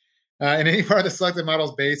 Class. In any part of the selected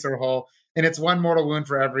model's base or hull, and it's 1 mortal wound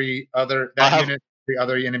for every other unit, the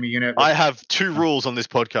other enemy unit. I have 2 rules on this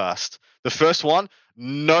podcast. The first one: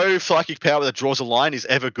 no psychic power that draws a line is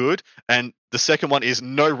ever good, and the second one is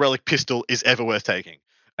no relic pistol is ever worth taking.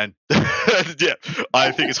 And yeah,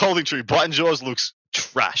 I think it's holding true. Biting Jaws looks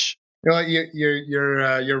trash.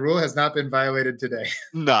 Your rule has not been violated today.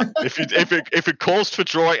 No, if it calls for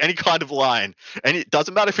drawing any kind of line, and it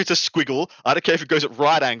doesn't matter if it's a squiggle, I don't care if it goes at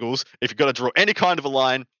right angles. If you've got to draw any kind of a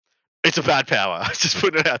line, it's a bad power. Just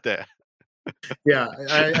putting it out there. Yeah,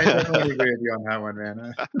 I definitely agree with you on that one,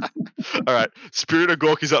 man. All right, Spirit of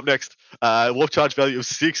Gork is up next. Warp charge value of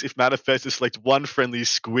 6. If manifested, select 1 friendly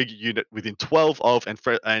squig unit within 12 of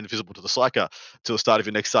and visible to the Psyker till the start of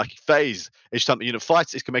your next psychic phase. Each time the unit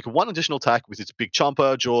fights, it can make 1 additional attack with its big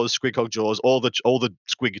chomper, jaws, squig hog jaws, all the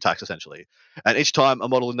squig attacks essentially. And each time a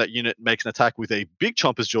model in that unit makes an attack with a big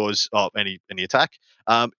chomper's jaws, any attack,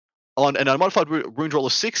 on a modified wound roll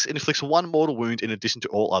of 6, it inflicts 1 mortal wound in addition to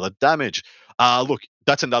all other damage. Look,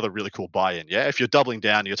 that's another really cool buy-in, yeah? If you're doubling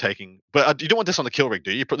down, you're taking... But you don't want this on the kill rig,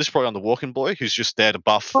 do you? This is probably on the walking boy, who's just there to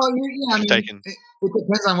buff. Well, it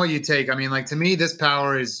depends on what you take. I mean, like, to me, this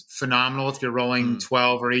power is phenomenal if you're rolling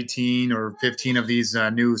 12 or 18 or 15 of these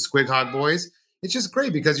new Squig Hog boys. It's just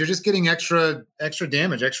great because you're just getting extra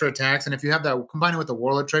damage, extra attacks. And if you have that, combine it with the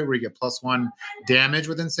Warlord trait where you get +1 damage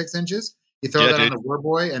within 6 inches, you throw that on the War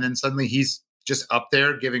Boy, and then suddenly he's just up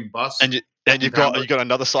there giving buffs. And you've got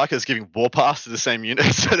another Psyker that's giving War Pass to the same unit,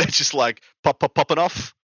 so they're just like popping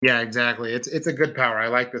off. Yeah, exactly. It's a good power. I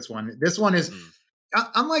like this one. This one is,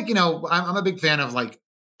 I'm like, I'm a big fan of like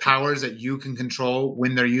powers that you can control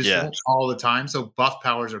when they're useful all the time. So buff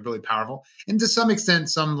powers are really powerful, and to some extent,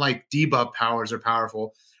 some like debuff powers are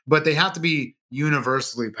powerful, but they have to be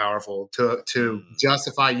universally powerful to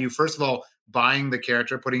justify you, first of all, buying the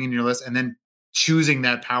character, putting in your list, and then choosing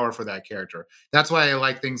that power for that character. That's why I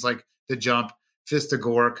like things like the jump, Fist of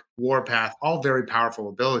Gork, Warpath, all very powerful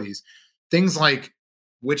abilities. Things like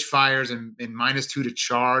Witch Fires and -2 to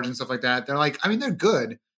charge and stuff like that. They're like, I mean, they're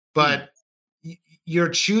good, but you're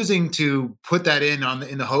choosing to put that in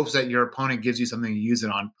the hopes that your opponent gives you something to use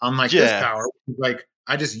it on. Unlike this power, like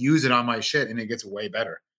I just use it on my shit and it gets way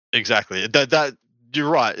better. Exactly. That you're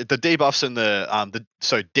right. The debuffs and the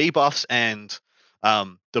debuffs and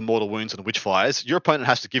the mortal wounds and the witch fires, your opponent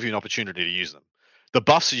has to give you an opportunity to use them. The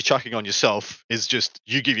buffs that you're chucking on yourself is just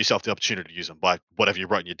you give yourself the opportunity to use them by whatever you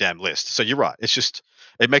wrote in your damn list. So you're right. It's just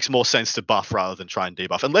it makes more sense to buff rather than try and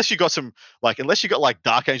debuff. Unless you got like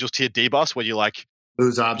Dark Angels tier debuffs where you like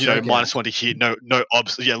lose obsec, -1 to hit, no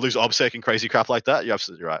lose obsec and crazy crap like that. You're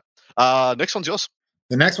absolutely right. Next one's yours.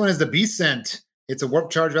 The next one is the Beast Scent. It's a warp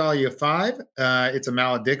charge value of 5. It's a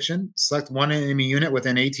malediction. Select one enemy unit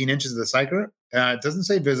within 18 inches of the cycler. It doesn't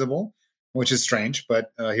say visible, which is strange,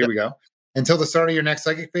 but here we go. Until the start of your next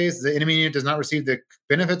psychic phase, the enemy unit does not receive the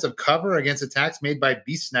benefits of cover against attacks made by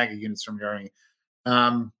beast snagger units from your army.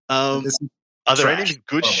 Are there any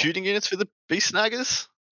good shooting units for the beast snaggers?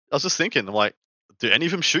 I was just thinking, I'm like, do any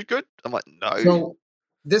of them shoot good? I'm like, no. So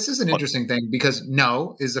this is an interesting thing because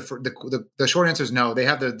no is the short answer is no. They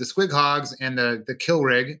have the Squig Hogs and the Kill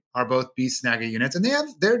Rig are both beast snagger units, and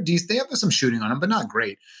they're decent. They have some shooting on them, but not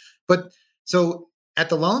great. But so at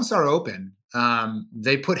the Lone Star Open,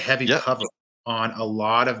 they put heavy cover on a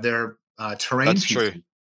lot of their terrain. That's true.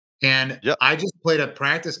 And I just played a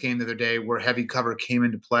practice game the other day where heavy cover came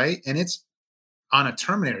into play, and it's on a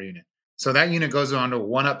Terminator unit. So that unit goes on to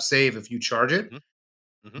 1-up save if you charge it.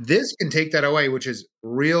 Mm-hmm. This can take that away, which is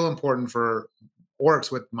real important for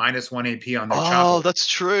orcs with -1 AP on their chopper. Oh, that's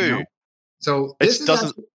true. You know? So this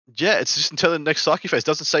doesn't. It's just until the next psyche phase.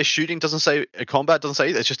 Doesn't say shooting, doesn't say combat, doesn't say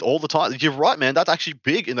either. It's just all the time. You're right, man. That's actually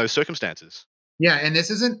big in those circumstances. Yeah, and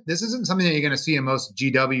this isn't something that you're going to see in most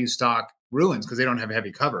GW stock ruins because they don't have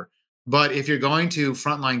heavy cover. But if you're going to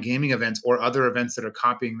frontline gaming events or other events that are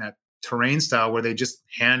copying that terrain style where they just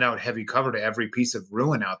hand out heavy cover to every piece of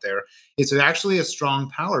ruin out there, it's actually a strong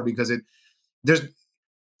power because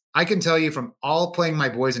I can tell you from all playing my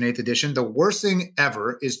boys in 8th edition, the worst thing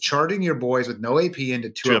ever is charging your boys with no AP into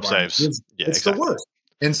 2-up saves. It's the worst.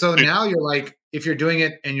 And so now you're like, if you're doing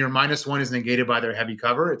it and your -1 is negated by their heavy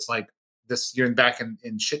cover, it's like this, you're back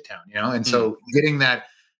in shit town, you know? And so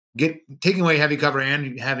taking away heavy cover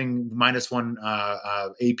and having -1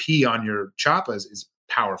 AP on your choppas is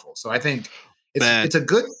powerful. So I think it's a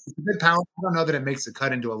good power. I don't know that it makes the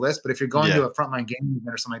cut into a list, but if you're going to a frontline game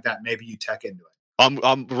event or something like that, maybe you tech into it.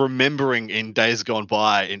 I'm remembering in days gone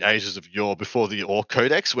by, in ages of yore, before the Ork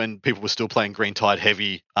Codex, when people were still playing Green Tide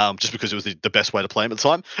heavy, just because it was the best way to play them at the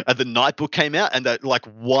time. And the Night Book came out, and that like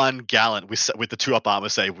 1 gallant with the 2-up armor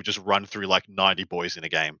save would just run through like 90 boys in a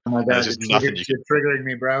game. Oh my god, you're triggering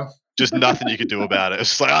me, bro. Just nothing you could do about it.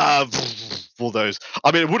 It's just like all those.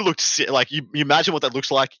 I mean, it would have looked sick. Like you imagine what that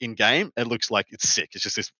looks like in game. It looks like it's sick. It's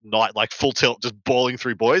just this night, like full tilt, just bawling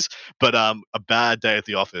through boys. But a bad day at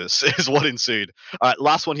the office is what ensued. All right,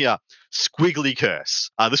 last one here. Squiggly Curse.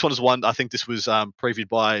 This one is one. I think this was previewed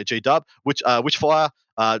by GW. Witchfire.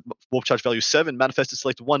 Warp charge value 7. Manifested.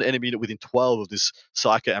 Select one enemy unit within 12 of this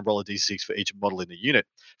Psyker and roll a d6 for each model in the unit.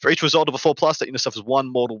 For each result of a 4+, that unit suffers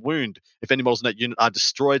 1 mortal wound. If any models in that unit are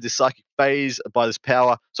destroyed this psychic phase by this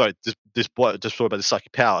power, destroyed by this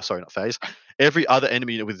psychic power, not phase, every other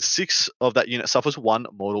enemy unit within 6 of that unit suffers 1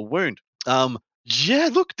 mortal wound.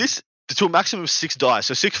 Look, this to a maximum of 6 dice,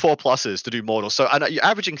 so 6 4+s to do mortals. So I know you're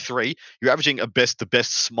averaging 3. You're averaging the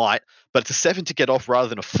best smite, but it's a 7 to get off rather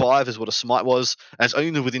than a 5 is what a smite was, and it's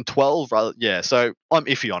only within 12. So I'm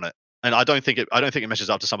iffy on it, and I don't think it measures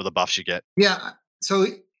up to some of the buffs you get. Yeah, so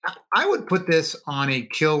I would put this on a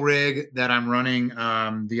kill rig that I'm running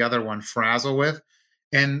the other one Frazzle with,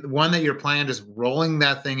 and one that you're playing just rolling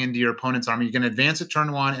that thing into your opponent's army. You can advance it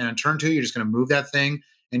turn 1, and on turn 2 you're just going to move that thing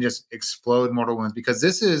and just explode mortal wounds, because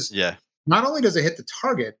this is not only does it hit the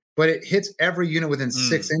target, but it hits every unit within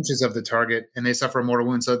 6 inches of the target, and they suffer a mortal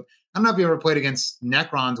wound. So I don't know if you ever played against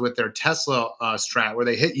Necrons with their Tesla strat, where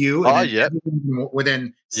they hit you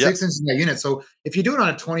within 6 inches of that unit. So if you do it on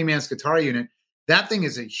a 20-man Skatari unit, that thing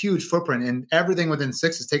is a huge footprint, and everything within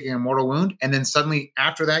 6 is taking a mortal wound. And then suddenly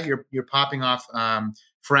after that, you're popping off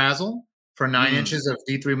Frazzle for 9 inches of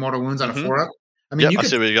D3 mortal wounds on a 4-up. I mean, I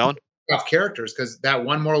see where you're going. Off characters, because that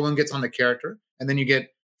 1 mortal wound gets on the character, and then you get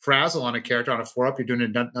Frazzle on a character on a 4-up. You're doing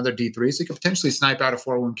another D3, so you could potentially snipe out a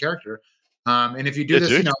 4-wound character. And if you do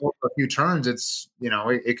this, over a few turns, it's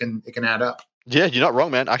it can add up. Yeah, you're not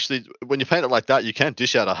wrong, man. Actually, when you're playing it like that, you can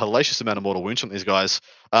dish out a hellacious amount of mortal wounds from these guys.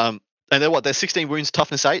 And they're 16 wounds,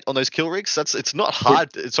 toughness 8 on those kill rigs. It's not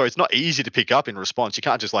hard. Sorry, it's not easy to pick up in response. You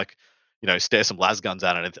can't just stare some las guns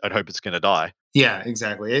at it and hope it's going to die. Yeah,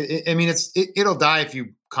 exactly. I mean, it'll die if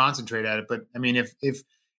you concentrate at it. But I mean, if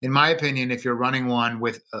in my opinion, if you're running one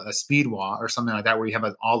with a speed wall or something like that, where you have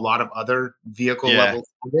a lot of other vehicle level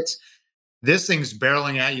targets, this thing's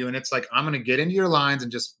barreling at you, and it's like, I'm going to get into your lines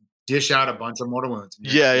and just dish out a bunch of mortal wounds.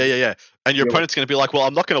 Yeah. And your opponent's going to be like, well,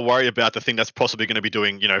 I'm not going to worry about the thing that's possibly going to be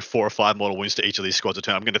doing, 4 or 5 mortal wounds to each of these squads a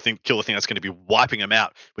turn. I'm going to kill the thing that's going to be wiping them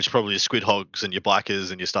out, which is probably your squid hogs and your bikers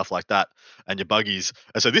and your stuff like that, and your buggies.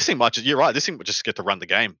 And so this thing you're right, this thing would just get to run the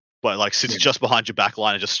game, but sits just behind your back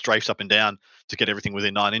line and just strafes up and down to get everything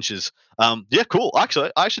within 9 inches. Yeah, cool.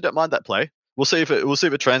 Actually, I actually don't mind that play. We'll see if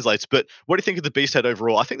it translates. But what do you think of the beast head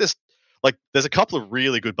overall? I think there's a couple of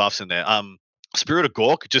really good buffs in there. Spirit of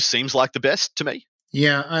Gork just seems like the best to me.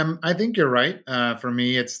 Yeah, I think you're right. For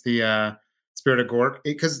me, it's the Spirit of Gork,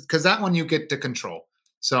 because that one you get to control.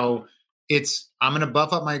 So I'm going to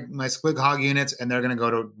buff up my Squig Hog units, and they're going to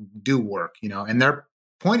go to do work, and they're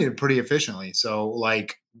pointed pretty efficiently. So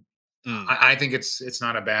I think it's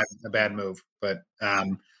not a bad move, but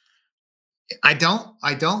I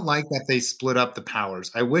don't like that they split up the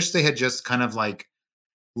powers. I wish they had just kind of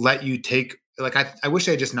let you take. I wish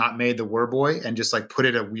they had just not made the Warboy and just put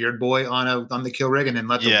it a weird boy on the kill rig, and then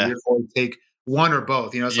let the weird boy take one or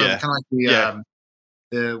both. So kind of like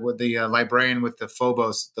the librarian with the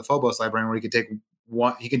Phobos librarian, where he could take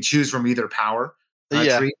one. He can choose from either power.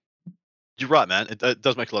 Tree. You're right, man. It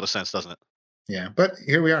does make a lot of sense, doesn't it? Yeah, but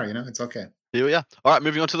here we are. It's okay. Here we are. All right,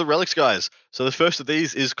 moving on to the relics, guys. So the first of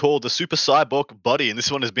these is called the Super Cyborg Body, and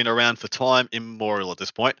this one has been around for time immemorial at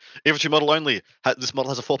this point. Infantry model only. This model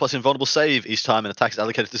has a 4+ invulnerable save each time an attack is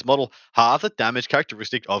allocated to this model. Half the damage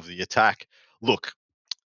characteristic of the attack. Look,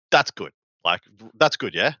 that's good. That's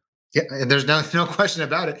good, yeah? Yeah, and there's no question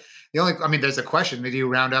about it. There's a question: do you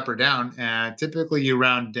round up or down? Typically, you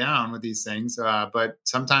round down with these things, but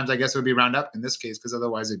sometimes I guess it would be round up in this case, because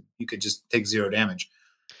otherwise you could just take 0 damage.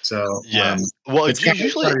 So yeah,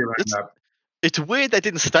 it's weird they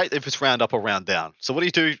didn't state if it's round up or round down. So what do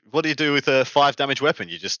you do? What do you do with a 5 damage weapon?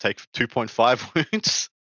 You just take 2.5 wounds.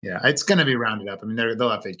 Yeah, it's going to be rounded up. I mean, they'll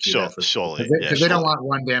have to surely because they don't want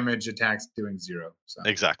 1 damage attacks doing 0. So.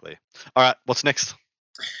 Exactly. All right, what's next?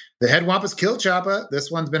 The Head Wampus Kill Choppa.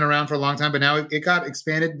 This one's been around for a long time, but now it got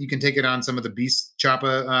expanded. You can take it on some of the Beast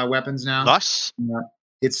Choppa weapons now. Nice.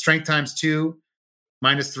 It's strength times 2,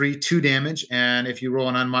 -3, 2 damage, and if you roll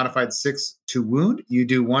an unmodified 6 to wound, you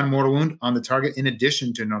do 1 mortal wound on the target in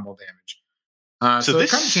addition to normal damage. So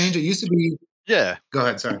it kind of changed. It used to be. Yeah. Go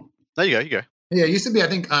ahead. Sorry. There you go. Yeah, it used to be, I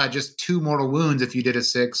think, just 2 mortal wounds if you did a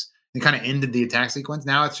 6. It kind of ended the attack sequence.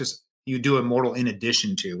 Now it's just you do a mortal in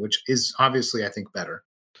addition to, which is obviously, I think, better.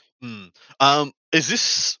 Is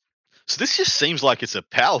this? So this just seems like it's a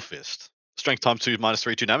power fist. Strength times 2,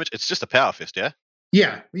 -3, 2 damage. It's just a power fist, yeah.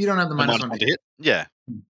 Yeah, you don't have the -1 to hit. Yeah,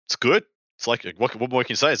 it's good. It's like what more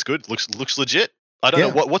can you say? It's good. Looks legit. I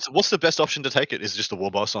don't know what's the best option to take it. Is it just a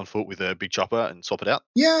warboss on foot with a big chopper and swap it out?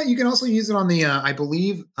 Yeah, you can also use it on the I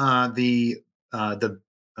believe the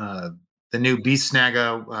new Beast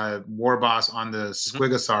Snaga warboss on the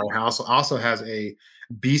Squigosaur also has a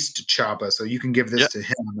Beast Choppa, so you can give this to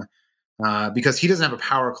him because he doesn't have a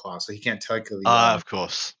power claw, so he can't take the of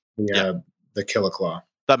course the Killer Claw.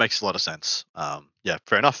 That makes a lot of sense. Yeah,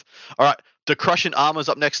 fair enough. All right, the Crushing Armor's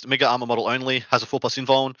up next. Mega Armor model only, has a 4+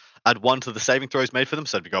 invuln. Add 1 to the saving throws made for them,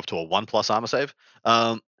 so we go up to a 1+ armor save.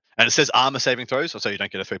 And it says armor saving throws, so you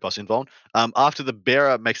don't get a 3+ invuln. After the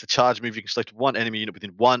bearer makes a charge move, you can select 1 enemy unit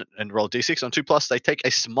within 1 and roll d6. On 2+, they take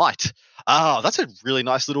a smite. That's a really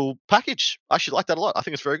nice little package. I actually like that a lot. I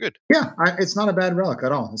think it's very good. Yeah, it's not a bad relic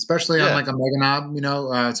at all, especially on a Mega Knob,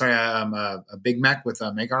 a Big Mech with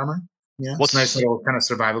a Mega Armor. Yeah, it's a nice little kind of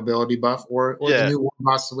survivability buff, or the new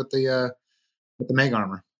boss with the Mega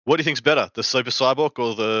Armor. What do you think's better, the Super Cyborg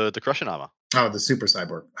or the Crushing Armor? Oh, the Super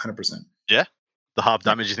Cyborg, 100%. Yeah, the half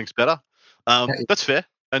damage you think's better. That's fair,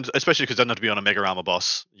 and especially because it doesn't have to be on a Mega Armor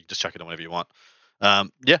boss. You can just chuck it on whenever you want.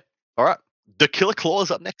 Yeah, all right. The Killer Claw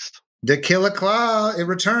is up next. The Killer Claw, it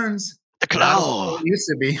returns. The Claw. It used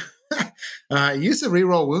to be. It used to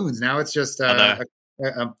reroll wounds. Now it's just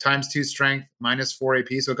times 2 strength, -4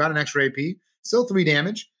 AP. So it got an extra AP. Still 3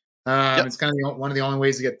 damage. It's kind of one of the only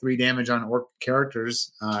ways to get 3 damage on Ork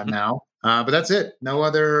characters now. But that's it. No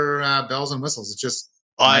other bells and whistles. It's just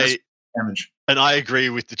damage. And I agree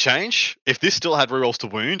with the change. If this still had rerolls to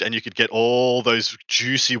wound and you could get all those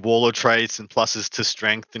juicy warlord traits and pluses to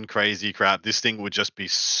strength and crazy crap, this thing would just be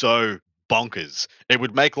so bonkers. It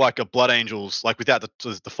would make like a Blood Angels, without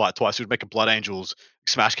the fight twice, it would make a Blood Angels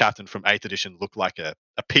Smash Captain from 8th edition look like a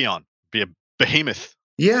peon. be a behemoth.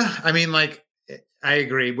 Yeah, I mean, like I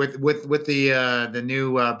agree with the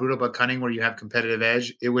new brutal but cunning, where you have competitive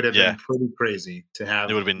edge. It would have Yeah, been pretty crazy to have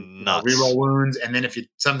it would have been nuts. reroll wounds, and then if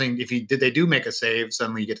they do make a save,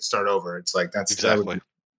 suddenly you get to start over. It's like that would be Exactly.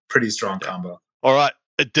 pretty strong Yeah. combo. All right.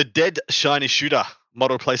 The Dead Shiny Shooter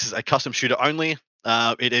model places a custom shooter only.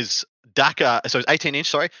 It is DACA, so it's 18 inch,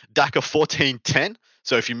 sorry, DACA 1410.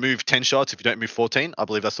 So if you move 10 shots, if you don't move 14, I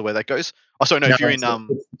believe that's the way that goes. Oh, sorry, no, No, if you're in,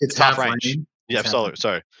 it's it's half half range. range. Yeah, It's half solo. range.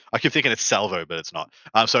 So I keep thinking it's salvo, but it's not.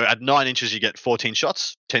 So at 9 inches, you get 14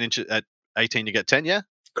 shots. 10 inches at 18, you get 10. Yeah.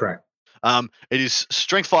 Correct. It is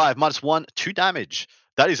strength 5, -1, 2 damage.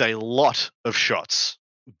 That is a lot of shots,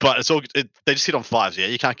 but they just hit on 5s. Yeah,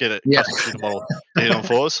 you can't get a Yeah. custom shooter model to hit on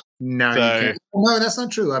 4s. No, you So can't. No, that's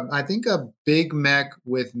not true. I think a big mech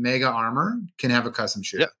with mega armor can have a custom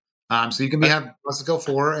shooter. yep, So you can have plus skill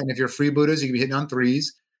 4, and if you're freebooters, you can be hitting on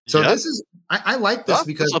 3s. So yep. this is I like this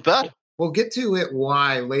because That's not bad. we'll get to it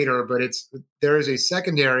why later, but there is a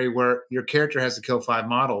secondary where your character has to kill 5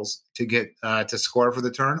 models to get to score for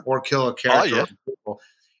the turn, or kill a character. Yeah.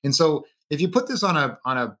 And so if you put this on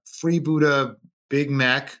a freebooter big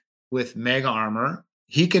mech with mega armor,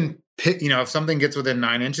 he can pick. If something gets within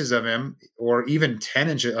 9 inches of him, or even 10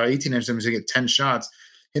 inches or 18 inches of him, so you get 10 shots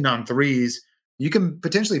hitting on 3s. You can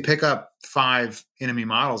potentially pick up 5 enemy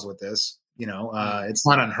models with this. It's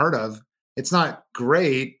not unheard of. It's not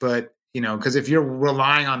great, but because if you're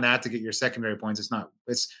relying on that to get your secondary points, it's not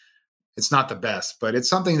the best, but it's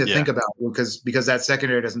something to think about because that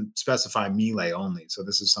secondary doesn't specify melee only. So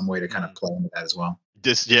this is some way to kind of play into that as well.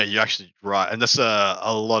 You're actually right, and that's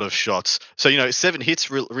a lot of shots. So 7 hits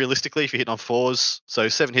realistically if you're hitting on 4s. So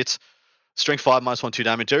 7 hits, strength 5, -1, 2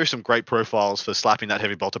 damage. There are some great profiles for slapping that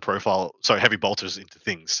heavy bolters into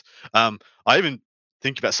things. I even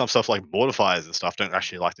think about some stuff like mortifiers and stuff. Don't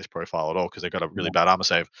actually like this profile at all because they've got a really bad armor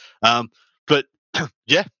save. But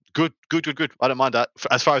yeah, good. I don't mind that.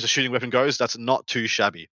 As far as the shooting weapon goes, that's not too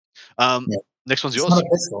shabby. Next one's It's yours. not a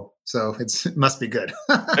pistol, so it must be good.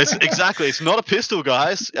 It's not a pistol,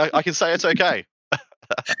 guys. I can say it's okay.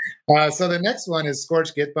 So the next one is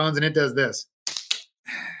Scorched Git Bones, and it does this.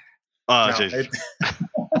 Oh,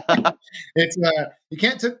 it's you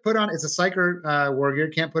can't put on. It's a psyker war gear.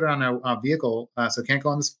 Can't put it on a vehicle, so it can't go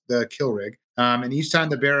on the kill rig. And each time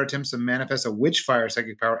the bearer attempts to manifest a Witchfire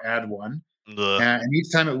psychic power, add 1. And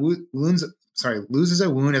each time it loses a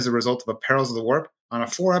wound as a result of a Perils of the Warp. On a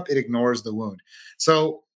 4-up, it ignores the wound.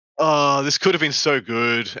 So, this could have been so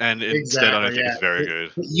good, and instead, I don't think it's very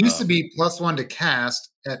good. It used to be +1 to cast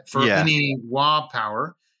for any WA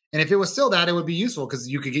power, and if it was still that, it would be useful because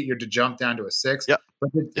you could get your to jump down to a 6. Yep.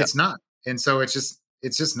 But it's not, and so it's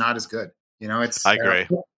just not as good. I agree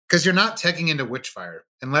because you're not teching into Witchfire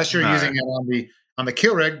unless you're using it on the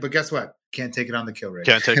kill rig. But guess what? Can't take it on the kill rig.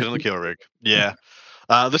 Can't take it on the kill rig. Yeah.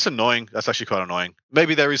 That's annoying. That's actually quite annoying.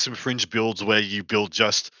 Maybe there is some fringe builds where you build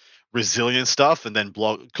just resilient stuff and then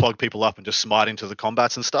clog people up and just smite into the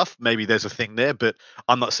combats and stuff. Maybe there's a thing there, but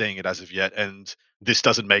I'm not seeing it as of yet, and this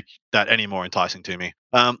doesn't make that any more enticing to me.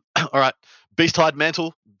 All right. Beast Hide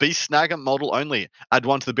Mantle, Beast Snagger model only. Add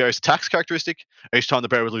 1 to the bearer's tax characteristic. Each time the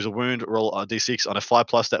bearer would lose a wound, roll a d6 on a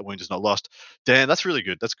 5+. That wound is not lost. Dan, that's really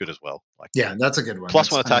good. That's good as well. That's a good one.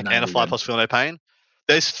 +1 attack and a 5+ feel no pain.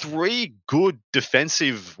 There's 3 good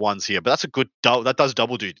defensive ones here, but that's a good that does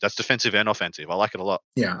double duty. That's defensive and offensive. I like it a lot.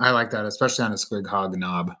 Yeah, I like that, especially on a Squig Hog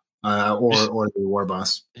Knob or the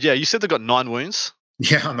Warboss. Yeah, you said they got 9 wounds.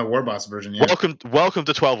 Yeah, on the Warboss version. Yeah. Welcome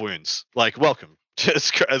to 12 wounds. Welcome.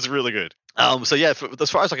 It's really good. So yeah, as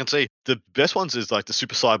far as I can see, the best ones is like the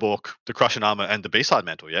Super Cyborg, the Crushing Armor, and the B-Side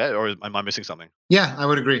Mantle. Yeah, or am I missing something? Yeah, I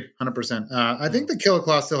would agree, 100%. I think the Killer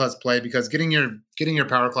Claw still has play because getting your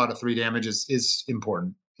Power Claw to 3 damage is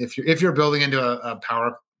important. If you're building into a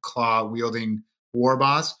Power Claw wielding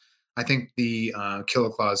Warboss, I think the Killer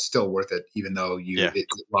Claw is still worth it, even though it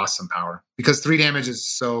lost some power, because 3 damage is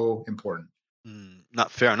so important. Not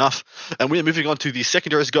fair enough. And we're moving on to the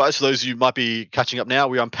secondaries, guys. For those of you who might be catching up now,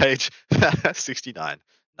 we're on page 69.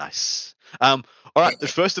 Nice. All right, the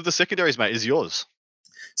first of the secondaries, mate, is yours.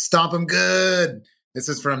 Stomp 'em good. This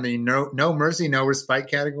is from the no mercy, no respite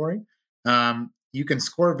category. You can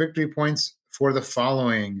score victory points for the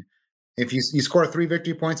following. If you score 3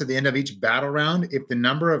 victory points at the end of each battle round, if the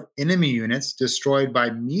number of enemy units destroyed by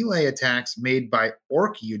melee attacks made by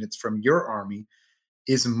Ork units from your army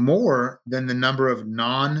is more than the number of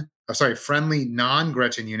friendly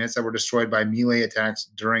non-Gretchen units that were destroyed by melee attacks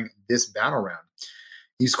during this battle round.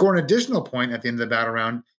 You score an additional point at the end of the battle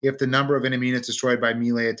round if the number of enemy units destroyed by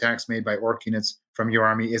melee attacks made by Ork units from your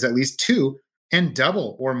army is at least 2 and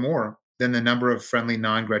double or more than the number of friendly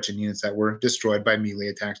non-Gretchen units that were destroyed by melee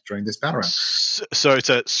attacks during this battle round. So it's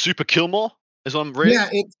a super kill more, is what I'm reading. Yeah,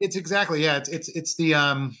 it's exactly. Yeah, it's the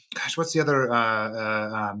gosh, what's the other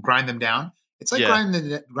grind them down? It's like grind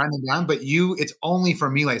them down, but it's only for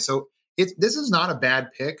melee. So this is not a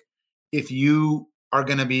bad pick if you are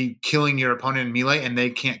going to be killing your opponent in melee and they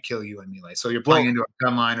can't kill you in melee. So you're playing into a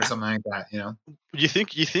gun line or something like that, you know. You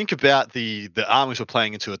think about the armies we're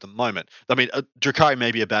playing into at the moment. I mean, Drukhari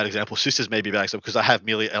may be a bad example. Sisters may be a bad example because they have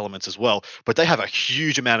melee elements as well, but they have a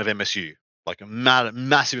huge amount of MSU, like a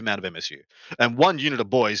massive amount of MSU. And one unit of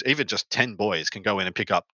boys, even just 10 boys, can go in and pick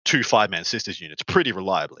up 2 5-man sisters units pretty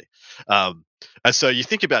reliably. And so you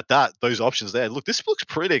think about that, those options there. Look, this looks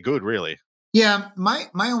pretty good, really. Yeah, my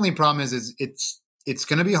only problem is it's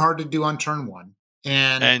going to be hard to do on turn 1,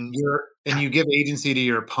 and you give agency to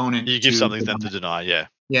your opponent. You give something to them to deny, yeah.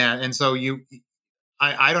 Yeah, and so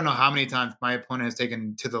I don't know how many times my opponent has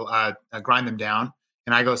taken to the grind them down,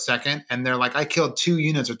 and I go second, and they're like, I killed 2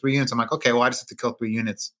 units or 3 units. I'm like, okay, well, I just have to kill 3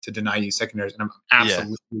 units to deny you secondaries, and I'm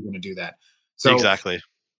absolutely going to do that. So exactly.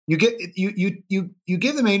 You get you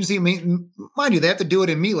give them agency. Mind you, they have to do it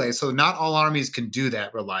in melee, so not all armies can do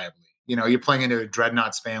that reliably. You know, you're playing into a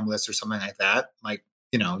dreadnought spam list or something like that. Like,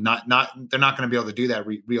 you know, not they're not going to be able to do that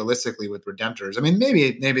realistically with Redemptors. I mean, maybe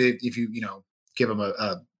if you give them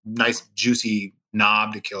a nice juicy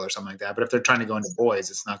knob to kill or something like that. But if they're trying to go into boys,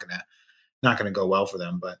 it's not gonna go well for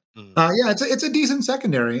them. But yeah, it's a decent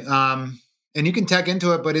secondary. And you can tech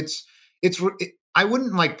into it, but I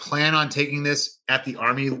wouldn't like plan on taking this at the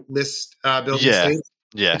army list building stage.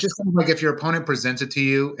 Yeah. It's just kind of like if your opponent presents it to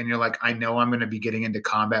you and you're like, I know I'm going to be getting into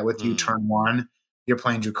combat with you turn 1, you're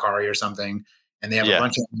playing Drukhari or something, and they have a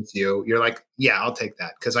bunch of MSU, you're like, yeah, I'll take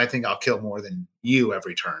that because I think I'll kill more than you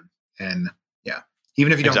every turn. And yeah,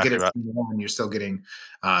 even if you don't get it turn 1, you're still getting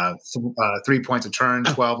 3 points a turn,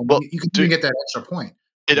 12. And you can get that extra point.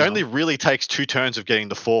 It only really takes 2 turns of getting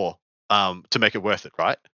the 4 to make it worth it,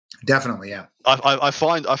 right? Definitely, yeah. I'm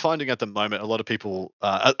finding at the moment a lot of people.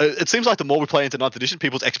 It seems like the more we play into 9th edition,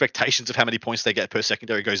 people's expectations of how many points they get per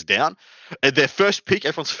secondary goes down. Their first pick,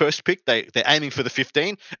 everyone's first pick, they're aiming for the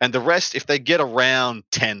 15, and the rest, if they get around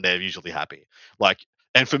 10, they're usually happy. Like,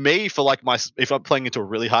 and for me, if I'm playing into a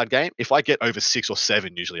really hard game, if I get over 6 or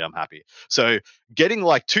 7, usually I'm happy. So getting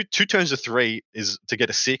like two turns of 3 is to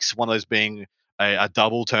get a 6. One of those being a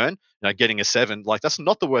double turn, getting a 7, like that's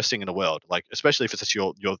not the worst thing in the world, like especially if it's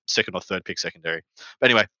your second or third pick secondary. But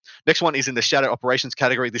anyway, next one is in the shadow operations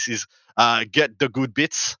category. This is get the good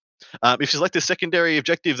bits. If you select a secondary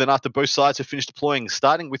objective, then after both sides have finished deploying,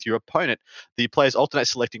 starting with your opponent, the players alternate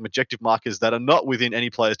selecting objective markers that are not within any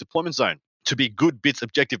player's deployment zone to be good bits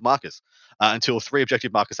objective markers until 3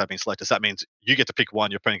 objective markers have been selected. So that means you get to pick 1,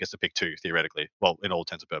 your opponent gets to pick 2, theoretically. Well, in all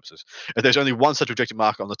intents and purposes. If there's only 1 such objective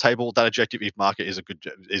marker on the table, that objective marker is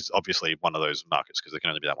obviously one of those markers because there can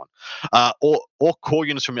only be that one. Or core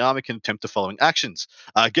units from your army can attempt the following actions.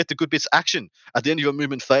 Get the good bits action. At the end of your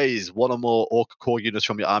movement phase, 1 or more Ork core units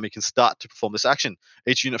from your army can start to perform this action.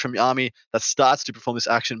 Each unit from your army that starts to perform this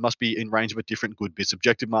action must be in range of a different good bits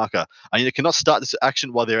objective marker. A unit cannot start this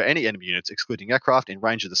action while there are any enemy units, excluding aircraft, in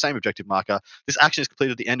range of the same objective marker. This action is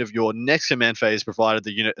completed at the end of your next command phase, provided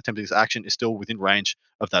the unit attempting this action is still within range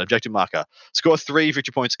of that objective marker. Score 3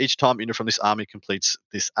 victory points each time unit from this army completes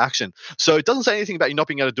this action. So it doesn't say anything about you not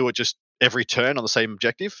being able to do it just every turn on the same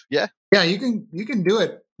objective. Yeah, you can do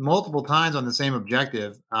it multiple times on the same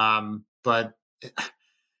objective. But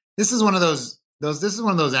this is one of those. This is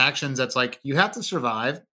one of those actions that's like you have to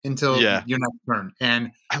survive until your next turn,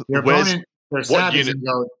 and your opponent. They're savage and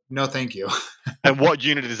go, no, thank you. And what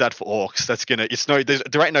unit is that for orcs? That's gonna.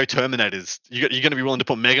 There ain't no Terminators. You're gonna be willing to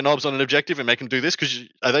put Meganobs on an objective and make them do this because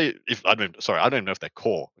are they? I don't even know if they're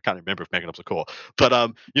core. I can't remember if Meganobs are core.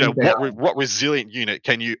 But what resilient unit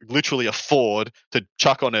can you literally afford to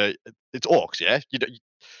chuck on it's orcs? Yeah,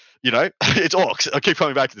 it's orcs. I keep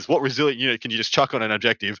coming back to this. What resilient unit can you just chuck on an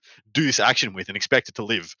objective, do this action with, and expect it to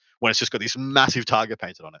live when it's just got this massive target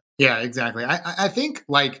painted on it? Yeah, exactly. I think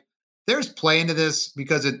like. There's play into this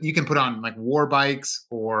because you can put on like war bikes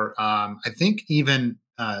or I think even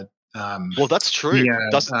well, that's true.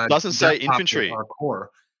 Doesn't say infantry or core.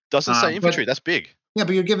 Doesn't say infantry. That's big. Yeah,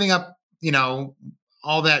 but you're giving up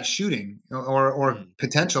all that shooting or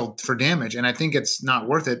potential for damage, and I think it's not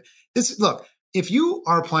worth it. Look, if you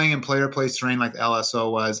are playing in player place terrain like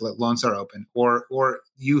LSO was, let Lone Star Open, or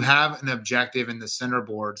you have an objective in the center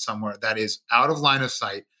board somewhere that is out of line of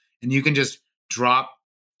sight, and you can just drop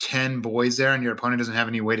 10 boys there and your opponent doesn't have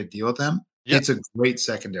any way to deal with them, it's a great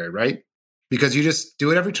secondary, right? Because you just do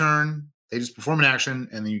it every turn, they just perform an action,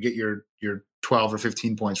 and then you get your 12 or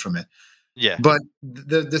 15 points from it. Yeah. But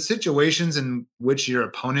the situations in which your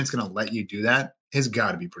opponent's going to let you do that has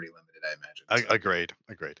got to be pretty limited, I imagine. So.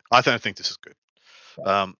 Agreed. I don't think this is good.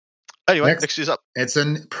 Anyway, next is up. It's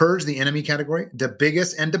an purge the enemy category, the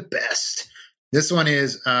biggest and the best. This one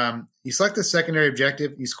is you select a secondary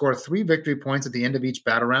objective, you score 3 victory points at the end of each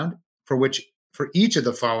battle round, for each of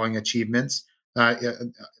the following achievements,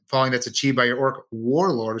 following that's achieved by your Ork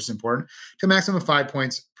warlord is important, to a maximum of 5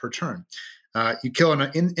 points per turn. You kill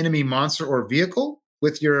an enemy monster or vehicle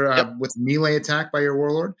with your with melee attack by your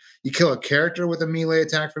warlord. You kill a character with a melee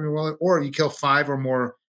attack from your warlord, or you kill 5 or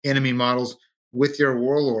more enemy models with your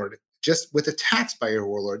warlord, just with attacks by your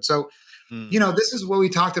warlord. So, this is what we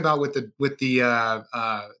talked about with the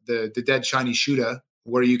dead shiny shooter,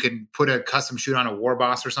 where you can put a custom shoot on a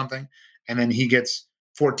warboss or something, and then he gets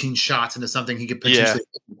 14 shots into something. He could potentially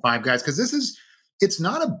hit 5 guys, because it's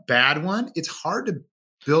not a bad one. It's hard to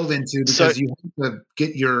build into, because you have to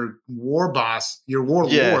get your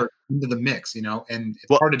warlord into the mix, and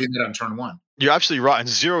it's hard to do that on turn 1. You're absolutely right, and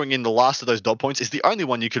zeroing in the last of those dot points is the only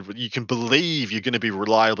one you can believe you're going to be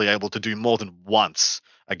reliably able to do more than once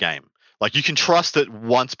a game. Like, you can trust that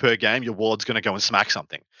once per game your warlord's going to go and smack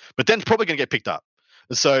something, but then it's probably going to get picked up.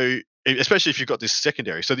 So, especially if you've got this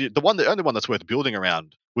secondary, so the only one that's worth building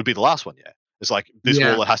around would be the last one. Yeah, it's like this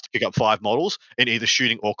warlord has to pick up 5 models in either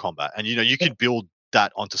shooting or combat, and you could build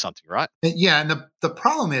that onto something, right? Yeah, and the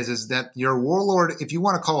problem is that your warlord, if you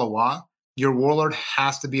want to call a WA, your warlord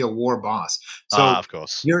has to be a war boss. So of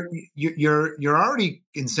course, you're already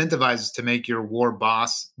incentivized to make your war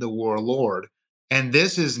boss the warlord, and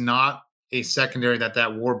this is not a secondary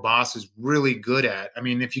that war boss is really good at. I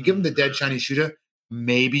mean, if you give him the dead shiny shooter,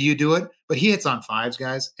 maybe you do it, but he hits on 5s,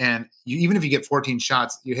 guys, and even if you get 14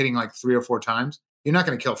 shots, you're hitting like 3 or 4 times. You're not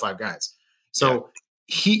going to kill 5 guys. So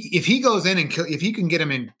if he goes in and if he can get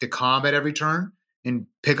him into combat every turn and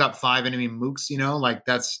pick up 5 enemy mooks, like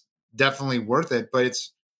that's definitely worth it. But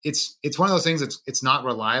it's one of those things that's it's not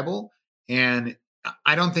reliable. And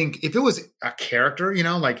I don't think if it was a character,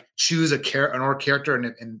 like choose an Ork character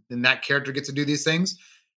and that character gets to do these things,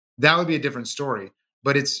 that would be a different story.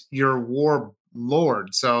 But it's your war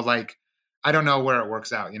lord. So like, I don't know where it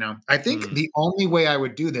works out. I think the only way I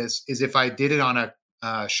would do this is if I did it on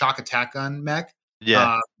a shock attack gun mech.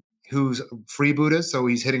 Who's freebooted, so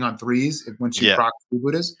he's hitting on 3s once you proc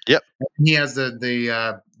freebooted. Yep. And he has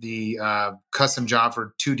the custom job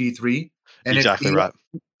for 2d3, and exactly right.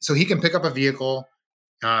 So he can pick up a vehicle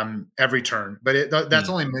every turn, but that's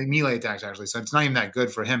only melee attacks actually. So it's not even that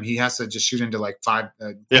good for him. He has to just shoot into like 5.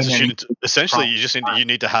 Essentially, you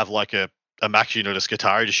need to have like a max unit of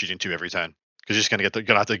Scutari to shoot into every turn, because you're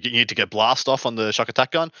just you need to get blast off on the shock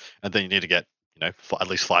attack gun, and then you need to get at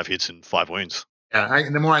least 5 hits and 5 wounds. Yeah,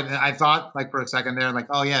 the more I thought, like for a second there, like,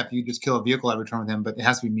 oh yeah, if you just kill a vehicle every turn with him, but it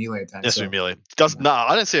has to be melee attack. It has to be melee.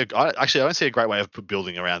 I don't see a great way of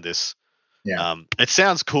building around this. Yeah. It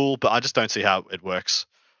sounds cool, but I just don't see how it works.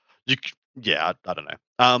 I don't know.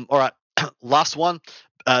 All right, last one.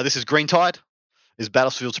 This is Green Tide. Is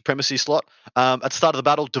battlefield supremacy slot. At the start of the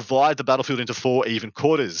battle, divide the battlefield into 4 even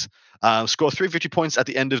quarters. Score 3 victory points at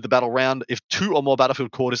the end of the battle round if 2 or more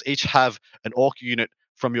battlefield quarters each have an Ork unit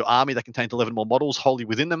from your army that contains 11 more models wholly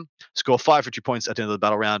within them. Score 5 victory points at the end of the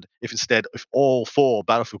battle round if all 4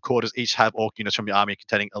 battlefield quarters each have Ork units from your army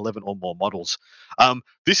containing 11 or more models.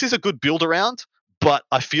 This is a good build around, but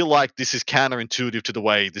I feel like this is counterintuitive to the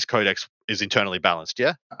way this codex is internally balanced.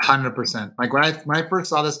 Yeah, 100%. Like when I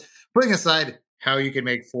first saw this, putting aside how you can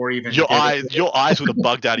make 4 even. Your eyes would have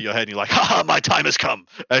bugged out of your head, and you're like, "Ha! My time has come."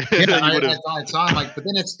 I saw him like, but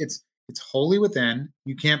then it's wholly within.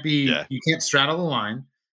 You can't you can't straddle the line,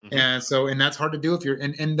 and that's hard to do if you're.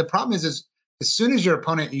 And the problem is as soon as your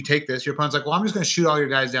opponent you take this, your opponent's like, well, I'm just going to shoot all your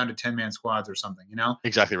guys down to 10-man squads or something,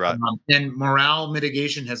 Exactly right. And morale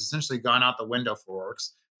mitigation has essentially gone out the window for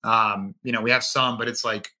Orks. We have some, but it's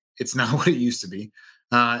like it's not what it used to be,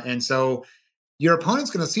 and so. Your opponent's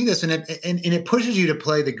going to see this, and it pushes you to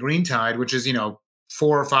play the Green Tide, which is 4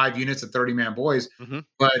 or 5 units of 30-man boys.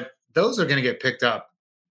 But those are going to get picked up,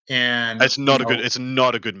 and it's not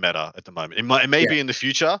a good meta at the moment. It may be in the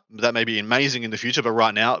future. That may be amazing in the future, but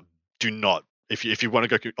right now, do not. If you want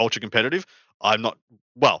to go ultra competitive, I'm not.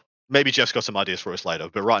 Well, maybe Jeff's got some ideas for us later,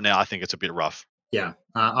 but right now I think it's a bit rough. Yeah,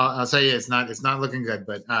 I'll tell you, it's not looking good.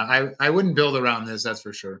 But I wouldn't build around this. That's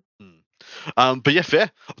for sure. But yeah,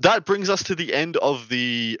 fair. That brings us to the end of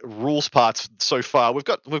the rules parts so far. We've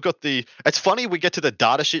got the. It's funny we get to the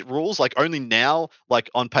datasheet rules like only now,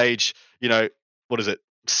 like on page, what is it,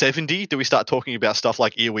 70? Do we start talking about stuff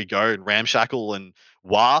like Here We Go and Ramshackle and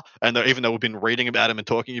Wa? And even though we've been reading about them and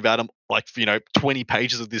talking about them, like 20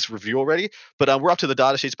 pages of this review already. But we're up to the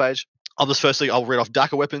datasheets page. I'll read off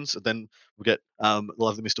Daka weapons, and then we'll get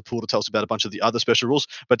lovely Mr. Poole to tell us about a bunch of the other special rules.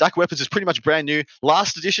 But Daka weapons is pretty much brand new.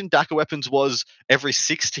 Last edition, Daka weapons was every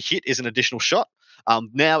 6 to hit is an additional shot.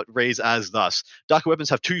 Now it reads as thus: Daka weapons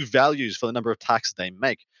have 2 values for the number of attacks they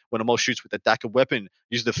make. When a model shoots with a Daka weapon,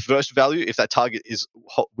 use the first value if that target is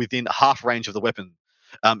within half range of the weapon.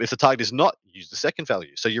 If the target is not, use the second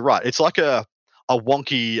value. So you're right. It's like a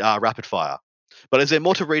wonky rapid fire. But is there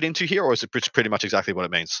more to read into here, or is it pretty much exactly what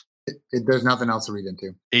it means? There's nothing else to read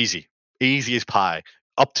into. Easy as pie.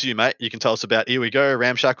 Up to you, mate. You can tell us about AOWdu,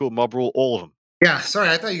 Ramshackle, Mob Rule, all of them. Yeah, sorry,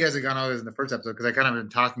 I thought you guys had gone over this in the first episode because I kind of been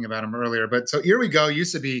talking about them earlier. But so here we go.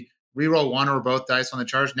 Used to be reroll one or both dice on the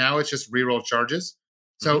charge. Now it's just reroll charges.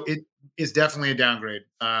 So it is definitely a downgrade.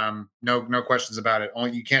 No questions about it.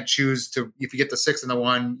 Only you can't choose to, if you get the 6 and the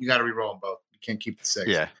 1, you got to reroll them both. You can't keep the 6.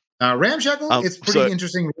 Yeah. Ramshackle, it's pretty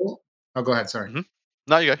interesting rule. Oh, go ahead. Sorry.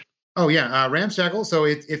 No, you go. Oh, yeah. Ramshackle. So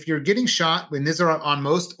if you're getting shot, when these are on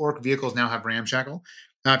most Ork vehicles now have Ramshackle.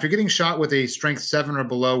 If you're getting shot with a strength 7 or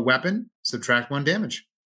below weapon, subtract 1 damage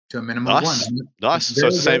to a minimum of 1. Nice. So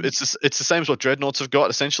it's the same. It's the same as what Dreadnoughts have got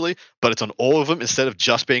essentially, but it's on all of them instead of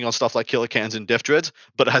just being on stuff like Killer Cans and Death Dreads.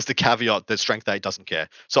 But it has the caveat that strength 8 doesn't care.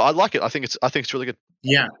 So I like it. I think it's really good.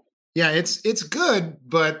 Yeah. Yeah, it's good,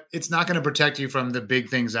 but it's not going to protect you from the big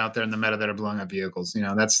things out there in the meta that are blowing up vehicles.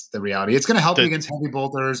 That's the reality. It's going to help you against heavy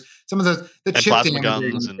bolters, some of the chip plasma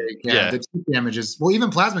guns, and the chip damages. Well, even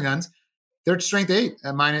plasma guns, they're strength 8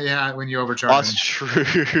 at mine. When you overcharge. Oh, that's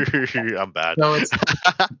true. I'm bad. So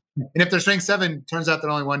and if they're strength 7, turns out they're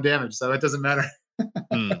only 1 damage, so it doesn't matter.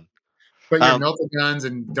 But your melted guns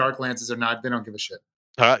and dark lances are not. They don't give a shit.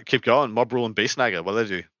 All right, keep going. Mob Rule and Beast Snagger. What do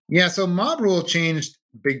they do? Yeah, so Mob Rule changed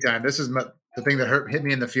big time. This is the thing that hit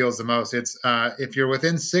me in the feels the most. It's if you're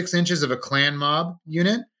within 6 inches of a clan mob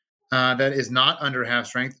unit that is not under half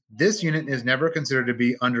strength, this unit is never considered to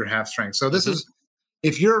be under half strength. So this is,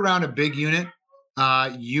 if you're around a big unit,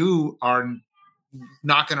 you are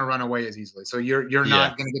not going to run away as easily. So you're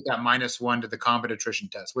not going to get that -1 to the combat attrition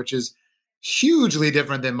test, which is hugely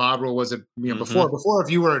different than Mob Rule was before. Before,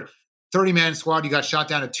 if you were 30-man squad, you got shot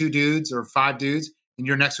down to 2 dudes or 5 dudes, and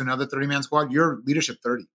you're next to another 30-man squad, you're leadership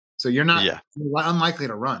 30. So you're not you're unlikely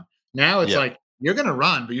to run. Now it's like you're going to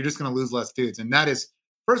run, but you're just going to lose less dudes. And that is,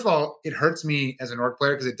 first of all, it hurts me as an Ork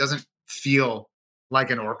player because it doesn't feel like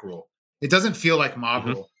an Ork rule. It doesn't feel like Mob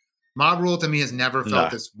Rule. Mob Rule to me has never felt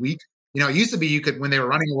this weak. It used to be you could, when they were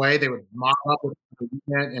running away, they would mob up with the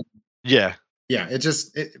unit. And it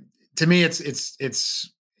just to me it's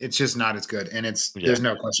just not as good, and there's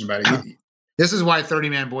no question about it. This is why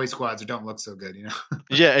 30-man boy squads don't look so good,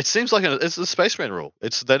 Yeah, it seems like it's a spaceman rule.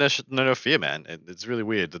 It's they no fear, man. It's really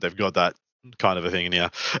weird that they've got that kind of a thing in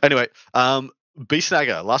here. Anyway, Beast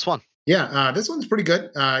Snagger, last one. Yeah, this one's pretty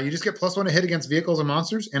good. You just get +1 to hit against vehicles and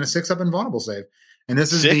monsters, and a 6-up invulnerable save. And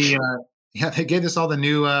this is they gave this all the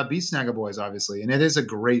new Beast Snagger boys, obviously, and it is a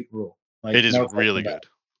gret rule. It is really good.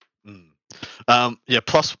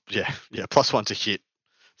 +1 to hit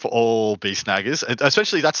for all Beast Snaggers, and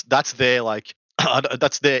especially that's their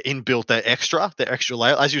that's their inbuilt, their extra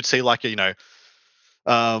layer, as you'd see, like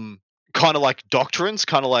kind of like doctrines,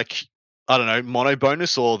 kind of like, I don't know, mono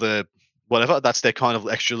bonus or the whatever. That's their kind of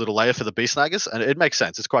extra little layer for the Beast Snaggers, and it makes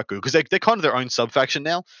sense. It's quite good because they're kind of their own sub faction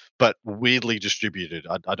now, but weirdly distributed.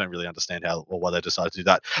 I don't really understand how or why they decided to do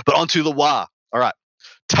that. But onto the War. All right,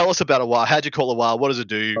 tell us about a War. How'd you call a War? What does it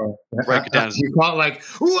do? Break it down. You call it like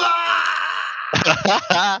Wah!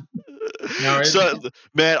 So,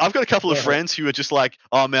 man, I've got a couple of friends who are just like,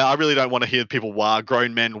 oh man, I really don't want to hear people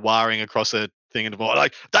grown men warring across a thing, and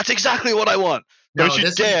like, that's exactly what I want. Don't you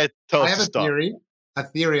dare tell us to stop. A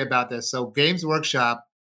theory about this. So Games Workshop,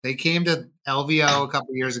 they came to LVO a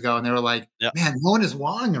couple of years ago, and they were like, man, no one is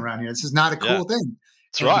wawing around here. This is not a cool thing.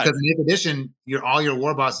 That's right. Because in 8th edition, all your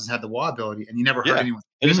war bosses had the waw ability, and you never heard anyone.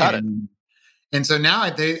 They just had it. And so now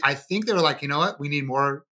I think they were like, you know what? We need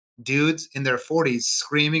more dudes in their 40s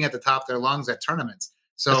screaming at the top of their lungs at tournaments.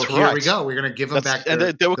 So here we go. We're going to give them back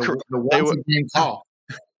the game call.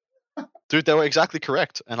 Dude, they were exactly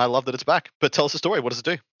correct, and I love that it's back. But tell us the story. What does it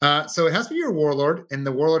do? So it has to be your warlord, and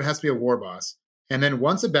the warlord has to be a war boss. And then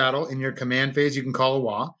once a battle in your command phase, you can call a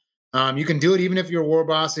WA. You can do it even if your war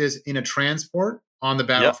boss is in a transport on the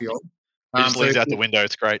battlefield. He just leaves out the window.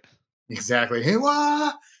 It's great. Exactly. Hey,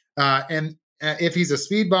 WA! And if he's a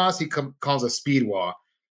speed boss, he calls a speed WA.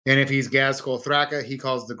 And if he's Gazkul Thraka, he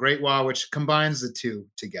calls the Great Wa, which combines the two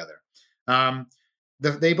together.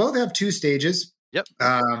 They both have 2 stages. Yep.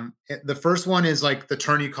 The first one is like the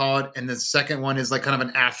turn you call it, and the second one is like kind of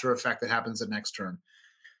an after effect that happens the next turn.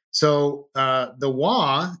 So the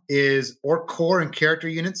Wa is Ork core and character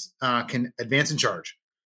units can advance and charge.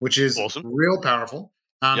 which is Awesome. real powerful.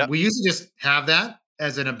 Yep. We used to just have that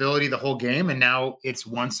as an ability the whole game, and now it's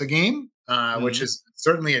once a game, which is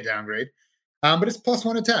certainly a downgrade. But it's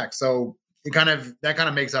 +1 attack, so that kind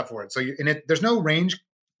of makes up for it. So there's no range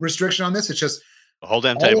restriction on this. It's just The whole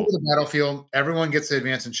damn all table. over the battlefield. Everyone gets to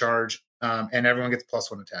advance and charge, and everyone gets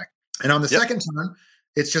 +1 attack. And on the second turn,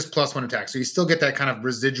 it's just +1 attack. So you still get that kind of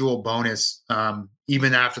residual bonus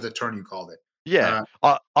even after the turn you called it. Yeah,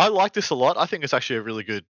 I like this a lot. I think it's actually a really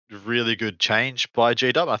good change by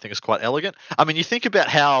GW. I think it's quite elegant. I mean, you think about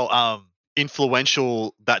how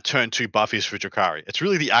influential that turn 2 buff is for Drakari. It's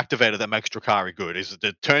really the activator that makes Drakari good. Is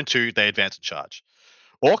the turn 2 they advance and charge.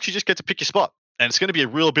 Orcs, you just get to pick your spot, and it's going to be a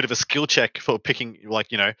real bit of a skill check for picking. Like,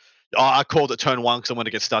 I called it turn 1 because I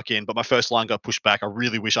wanted to get stuck in, but my first line got pushed back. I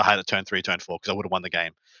really wish I had it turn 3, turn 4 because I would have won the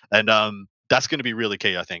game. And that's going to be really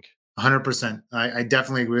key, I think. 100%. I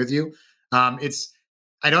definitely agree with you.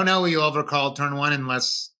 I don't know what you overcall turn 1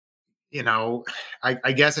 unless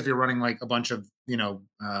I guess if you're running like a bunch of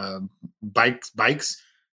bikes,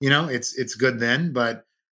 it's good then. But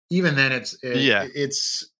even then, this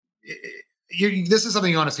is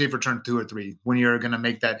something you want to save for turn 2 or 3 when you're going to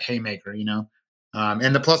make that haymaker.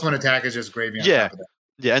 And the +1 attack is just gravy on top of that.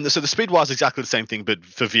 Yeah, and so the speed wise exactly the same thing, but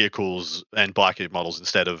for vehicles and bike models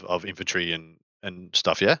instead of infantry and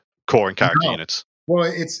stuff. Yeah, core and character units. Well,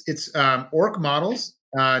 it's orc models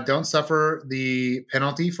don't suffer the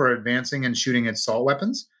penalty for advancing and shooting assault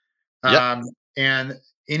weapons. And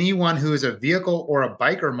anyone who is a vehicle or a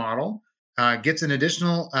biker model gets an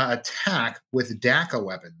additional attack with DACA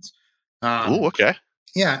weapons. Oh, okay.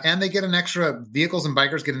 Yeah, and they get an extra. Vehicles and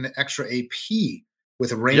bikers get an extra AP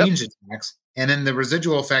with range attacks, and then the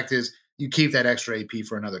residual effect is you keep that extra AP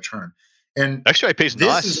for another turn. And extra AP is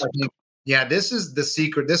nice. This is the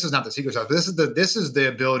secret. This is not the secret sauce. This is the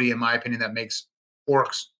ability, in my opinion, that makes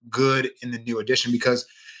orcs good in the new edition, because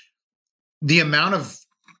the amount of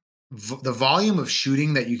the volume of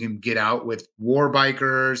shooting that you can get out with war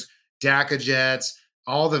bikers, DACA jets,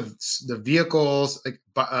 all the vehicles,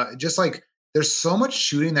 just like there's so much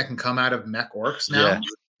shooting that can come out of mech orcs now,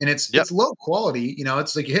 and it's low quality.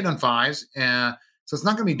 It's like you're hitting on 5s, so it's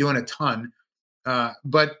not going to be doing a ton,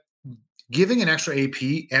 but giving an extra AP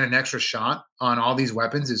and an extra shot on all these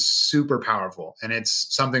weapons is super powerful. And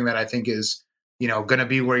it's something that I think is, going to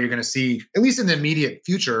be where you're going to see, at least in the immediate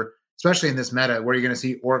future, especially in this meta, where you're going to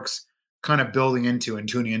see orcs kind of building into and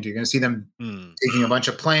tuning into. You're going to see them taking a bunch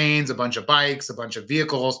of planes, a bunch of bikes, a bunch of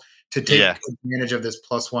vehicles to take advantage of this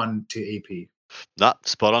 +1 to AP. Nah,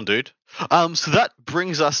 spot on, dude. So that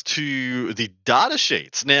brings us to the data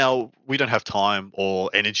sheets. Now, we don't have time or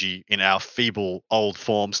energy in our feeble old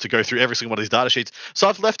forms to go through every single one of these data sheets. So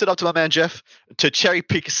I've left it up to my man Jeff to cherry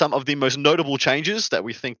pick some of the most notable changes that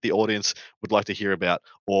we think the audience would like to hear about,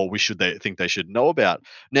 or they think they should know about.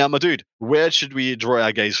 Now, my dude, where should we draw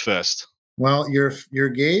our gaze first? Well, your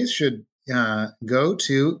gaze should go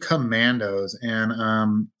to Commandos,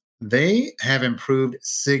 and they have improved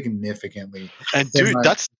significantly. And dude,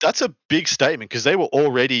 that's a big statement, because they were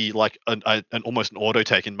already like an almost an auto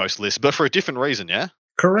take in most lists, but for a different reason, yeah?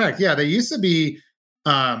 Correct. Yeah, they used to be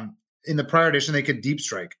in the prior edition, they could deep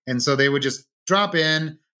strike, and so they would just drop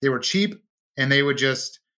in. They were cheap, and they would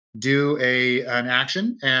just do an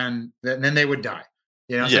action, and then they would die.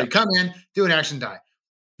 So you come in, do an action, die.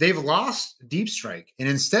 They've lost deep strike, and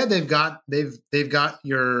instead they've got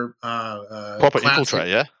your proper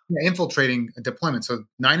infiltrate, infiltrating deployment. So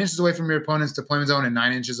 9 inches away from your opponent's deployment zone and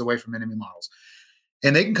 9 inches away from enemy models,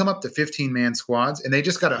 and they can come up to 15-man squads. And they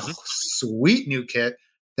just got a sweet new kit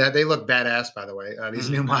that they look badass, by the way. These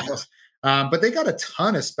new models, but they got a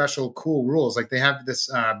ton of special cool rules. Like they have this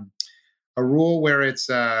a rule where it's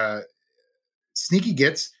sneaky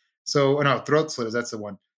gets. So throat slitters. That's the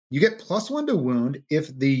one. You get +1 to wound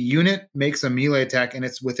if the unit makes a melee attack and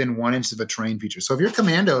it's within 1 inch of a terrain feature. So if your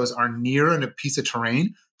commandos are near a piece of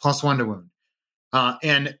terrain, +1 to wound.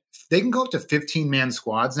 And they can go up to 15-man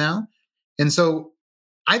squads now. And so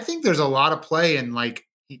I think there's a lot of play in, like,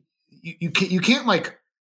 you can't like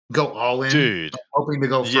go all in, dude, hoping to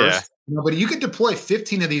go first. But you could deploy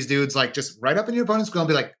 15 of these dudes, like just right up in your opponent's goal and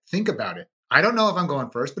be like, think about it. I don't know if I'm going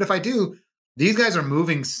first, but if I do, these guys are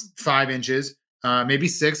moving 5 inches. Maybe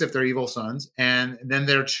 6 if they're evil sons, and then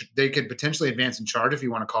they could potentially advance and charge if you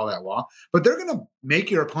want to call that law. But they're going to make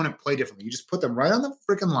your opponent play differently. You just put them right on the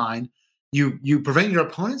freaking line. You prevent your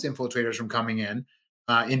opponent's infiltrators from coming in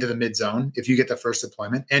into the mid zone if you get the first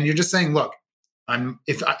deployment, and you're just saying, look,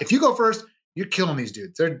 if you go first, you're killing these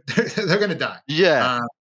dudes. They're going to die. Yeah.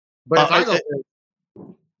 But if I go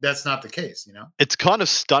first, that's not the case. It's kind of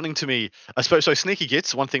stunning to me. I suppose so. Sneaky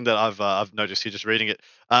gets one thing that I've noticed here just reading it.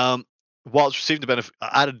 while it's receiving the benefit,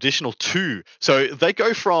 add additional 2. So they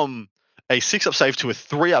go from a 6-up save to a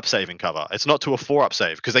 3-up saving cover. It's not to a 4-up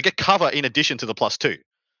save because they get cover in addition to the +2.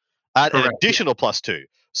 Add an Correct. additional +2.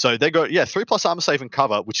 So they go 3+ armor save and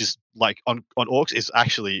cover, which is like on orcs is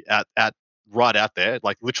actually at right out there.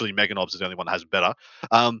 Like literally, Meganobs is the only one that has better.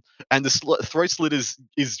 And the throat slit is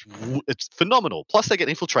it's phenomenal. Plus they get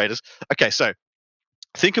infiltrators. Okay, so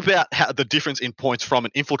think about how the difference in points from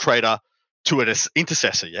an infiltrator to an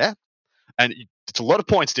intercessor. Yeah. And it's a lot of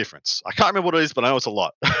points difference. I can't remember what it is, but I know it's a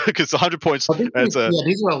lot because 100 points. I think It's a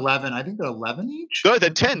these are 11. I think they're 11 each. no, they're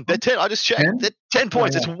 10. They're 10. I just checked. 10? They're 10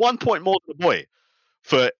 points. Oh, yeah. It's 1 point more than the boy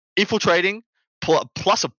for infiltrating,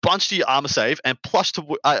 plus a bunch to your armor save, and plus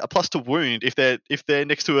to wound if they're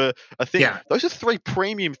next to a thing. Yeah. Those are 3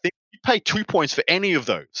 premium things. You pay 2 points for any of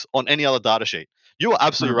those on any other data sheet. You are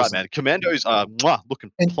absolutely right, man. Commandos are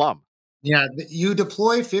looking plum. Yeah, you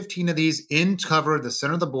deploy 15 of these in cover, the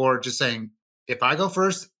center of the board, just saying, if I go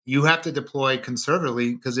first, you have to deploy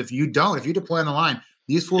conservatively, because if you deploy on the line,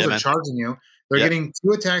 these fools are charging you. They're getting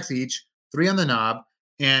 2 attacks each, 3 on the knob,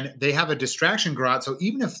 and they have a distraction grot. So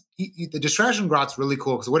even if the distraction grot's really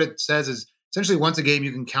cool, because what it says is essentially once a game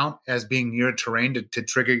you can count as being near terrain to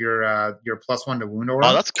trigger your +1 to wound aura.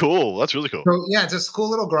 Oh, that's cool. That's really cool. So yeah, it's a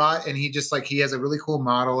cool little grot, and he has a really cool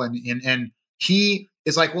model, and he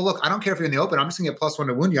is like, well, look, I don't care if you're in the open. I'm just gonna get +1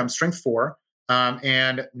 to wound you. I'm strength 4,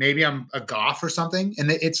 and maybe I'm a Goth or something,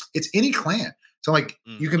 and it's any clan. So like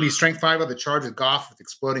you can be strength 5 with the charge with Goth with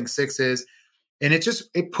exploding 6s, and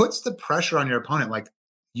it puts the pressure on your opponent. Like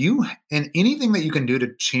and anything that you can do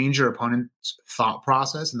to change your opponent's thought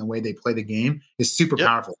process and the way they play the game is super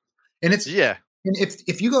powerful. And it's and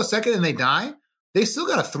if you go second and they die, they still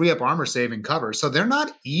got a 3-up armor save and cover, so they're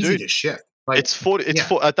not easy to shift. Like, it's 40.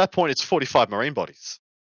 At that point, it's 45 marine bodies.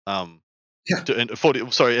 And 40.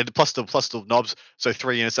 Sorry, and plus the knobs. So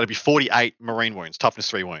 3 units. That'd be 48 marine wounds, toughness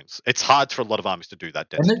 3 wounds. It's hard for a lot of armies to do that.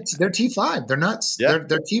 And they're T5. They're nuts. Yeah.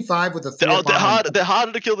 They're T5 with a 3-up armor. They're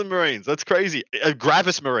harder to kill than marines. That's crazy.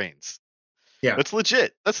 Gravis marines. Yeah, that's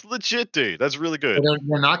legit. That's legit, dude. That's really good.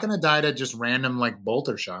 They're not going to die to just random like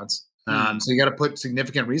bolter shots. So you got to put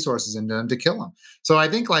significant resources into them to kill them. So I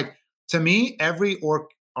think, like, to me, every orc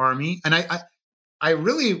army, and I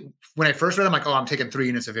really, when I first read, I'm like, oh, I'm taking 3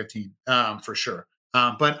 units of 15 for sure.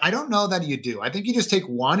 But I don't know that you do. I think you just take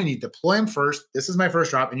 1 and you deploy them first. This is my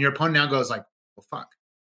first drop, and your opponent now goes like, well, fuck.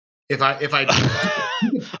 If I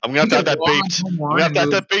I'm gonna have that beeped. I'm gonna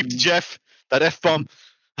have that beeped, Jeff. That F-bomb.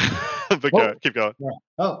 But keep going. Yeah.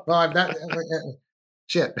 Oh, well,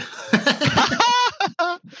 shit.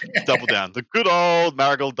 Double down, the good old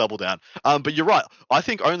Marigold double down. But you're right. I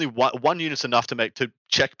think only one unit's enough to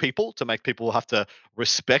check people, to make people have to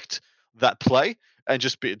respect that play and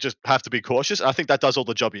just have to be cautious. And I think that does all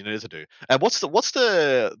the job you need to do. And what's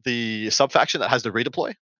the sub faction that has the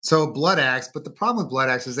redeploy? So Blood Axe, but the problem with Blood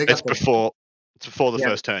Axe is it's before the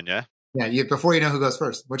first turn. Yeah, before you know who goes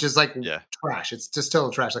first, which is like trash. It's just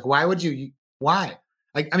total trash. Like, why would you? Why?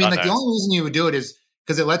 Like, I mean, the only reason you would do it is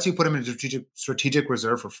because it lets you put them in a strategic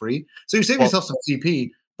reserve for free. So you save yourself some CP,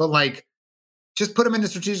 but like, just put them into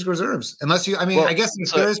strategic reserves. Unless you, I guess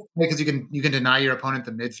there is, because you can deny your opponent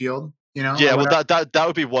the midfield. Yeah, well, that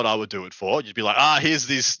would be what I would do it for. You'd be like, here's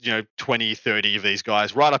these 20, 30 of these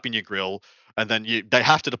guys right up in your grill, and then they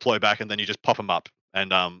have to deploy back, and then you just pop them up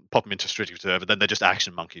and pop them into strategic reserve, and then they're just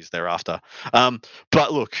action monkeys thereafter.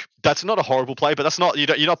 But look, that's not a horrible play, but that's not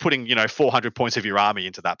you're not putting 400 points of your army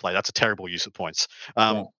into that play. That's a terrible use of points.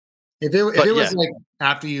 If it was like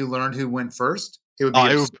after you learned who went first, it would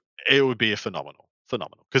be it would be a phenomenal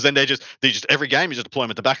because then they just every game you just deploy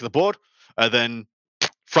them at the back of the board, and then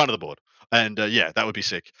front of the board, and that would be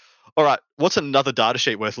sick. All right, what's another data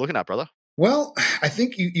sheet worth looking at, brother? Well, I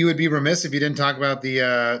think you would be remiss if you didn't talk about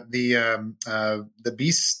the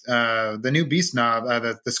beast, the new beast knob,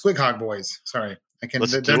 the Squighog boys. Sorry,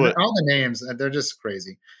 they're all the names. They're just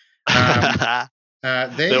crazy.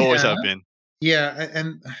 They always have been. Yeah,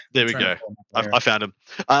 and there we go. I found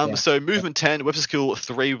them. So movement 10, weapon skill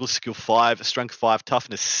 3, will skill 5, strength 5,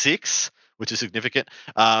 toughness 6, which is significant.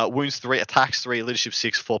 Wounds 3, attacks 3, leadership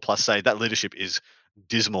 6, 4+ save. That leadership is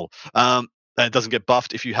dismal. And it doesn't get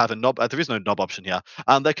buffed if you have a knob. There is no knob option here.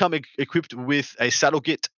 They come equipped with a saddle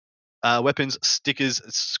kit, weapons, stickers,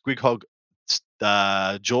 Squighog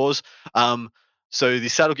jaws. So the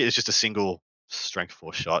saddle kit is just a single strength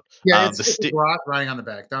 4 shot. Yeah, it's a grot riding on the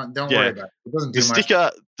back. Don't worry about it. It doesn't do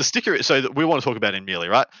much. The sticker, so we want to talk about in melee,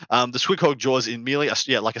 right? The Squighog jaws in melee,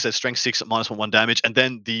 like I said, strength 6 at -1 damage, and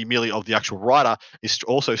then the melee of the actual rider is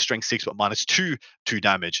also strength 6 but -2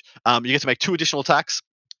 damage. You get to make 2 additional attacks.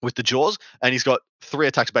 with the jaws, and he's got 3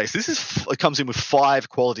 attacks base. It comes in with 5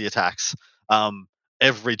 quality attacks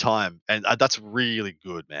every time, and that's really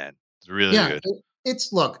good, man. It's really good.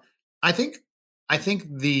 It's look. I think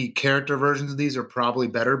the character versions of these are probably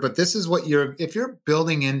better, but this is what if you're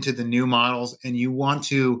building into the new models and you want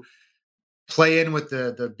to play in with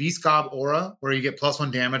the Beast Gob aura, where you get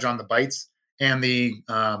 +1 damage on the bites, and the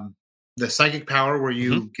psychic power, where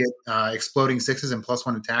you get exploding 6s and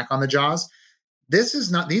 +1 attack on the jaws. This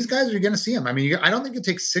is not, these guys are going to see them. I mean, I don't think it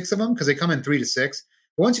takes 6 of them because they come in 3 to 6.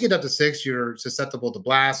 But once you get up to 6, you're susceptible to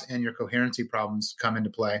blast, and your coherency problems come into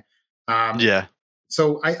play.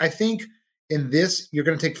 So I think in this, you're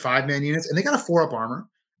going to take 5-man units, and they got a 4-up armor.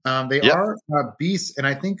 They are beasts, and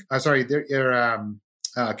I think, they're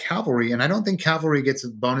cavalry, and I don't think cavalry gets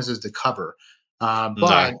bonuses to cover.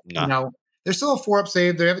 But you know, they're still a 4-up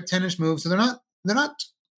save. They have a 10-inch move, so they're not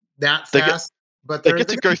that fast. But they get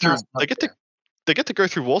to go through. They get to go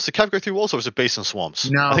through walls. They can't go through walls, or is it Beasts and Swarms?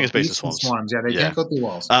 No, I think it's Beasts and Swarms. Yeah, they can't go through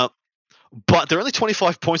walls. But they're only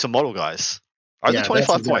 25 points a model, guys. Only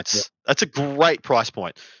 25 points. Exactly. That's a great price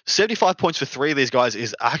point. 75 points for 3 of these guys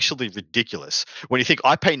is actually ridiculous. When you think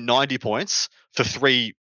I pay 90 points for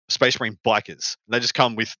 3 Space Marine bikers, and they just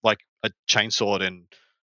come with like a chainsaw and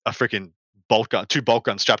a freaking bolt gun, 2 bolt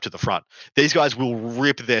guns strapped to the front. These guys will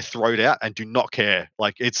rip their throat out and do not care.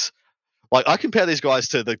 Like, it's like, I compare these guys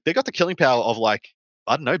to they got the killing power of, like,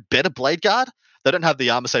 I don't know, better Blade Guard. They don't have the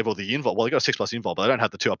armor save or the invul. Well, they got a 6+ invul, but they don't have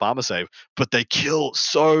the 2-up armor save. But they kill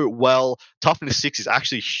so well. Toughness 6 is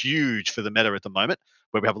actually huge for the meta at the moment,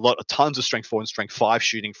 where we have tons of strength 4 and strength 5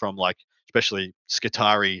 shooting from, like, especially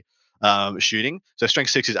Skitarii shooting. So strength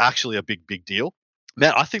 6 is actually a big deal.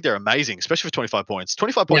 Man, I think they're amazing, especially for 25 points.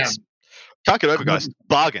 25 points, can't get over, guys.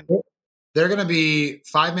 Bargain. They're going to be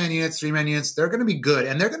 5-man units, 3-man units. They're going to be good,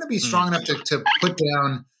 and they're going to be strong enough to put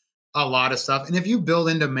down a lot of stuff. And if you build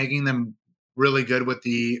into making them really good with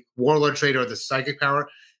the warlord trait or the psychic power,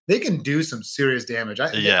 they can do some serious damage. I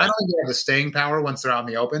don't think they have the staying power once they're out in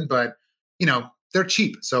the open, but you know, they're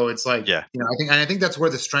cheap. So it's like, you know, I think that's where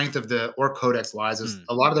the strength of the Ork Codex lies. Is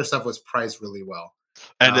a lot of their stuff was priced really well.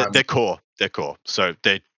 And they're core. So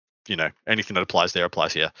they, you know, anything that applies there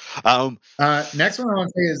applies here. Next one I want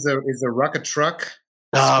to say is the Rucka Truck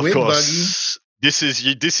Squid Buggy. This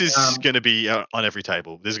is going to be on every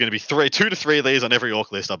table. There's going to be 2 to 3 of these on every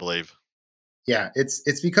Ork list, I believe. Yeah,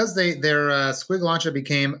 it's because their Squig Launcher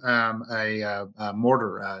became a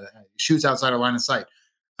mortar, shoots outside of line of sight,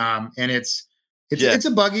 and it's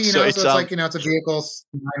a buggy, you know. So it's like, you know, it's a vehicle,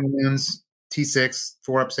 9 wounds, T6,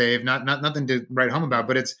 4-up save, not nothing to write home about,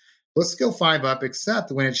 but it's skill 5 up,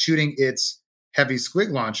 except when it's shooting its heavy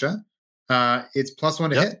Squig Launcher, it's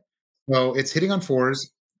 +1 to hit, so it's hitting on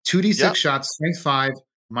 4s, 2d6 shots, strength 5,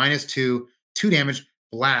 -2, 2 damage,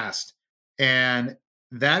 blast, and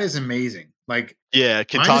that is amazing. Like, can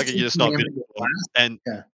target you just not good. And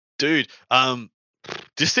dude,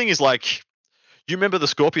 this thing is like, you remember the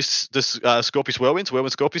Scorpius, Scorpius Whirlwind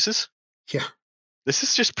Scorpiuses? Yeah. This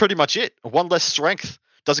is just pretty much it. 1 less strength.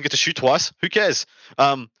 Doesn't get to shoot twice. Who cares?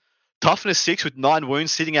 Toughness 6 with 9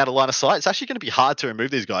 wounds sitting out of line of sight. It's actually going to be hard to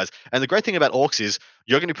remove these guys. And the great thing about Orks is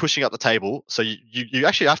you're going to be pushing up the table. So you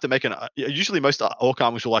actually have to make usually most Ork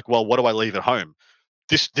armies are like, well, what do I leave at home?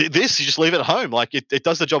 This you just leave it at home. Like, it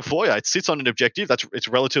does the job for you. It sits on an objective. It's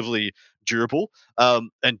relatively durable.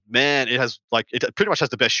 And man, it pretty much has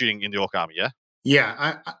the best shooting in the Ork army.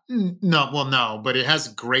 Yeah. No, but it has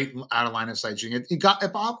great out of line of sight shooting. It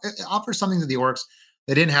offers something to the Orks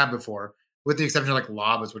they didn't have before, with the exception of like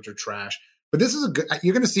Lavas, which are trash. But this is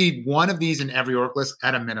you're going to see one of these in every Ork list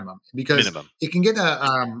at a minimum, because it can get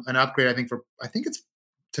an upgrade. I think it's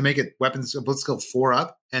to make it weapons blitz skill 4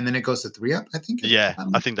 up, and then it goes to 3 up. I think. I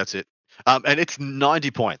think that's it. And it's 90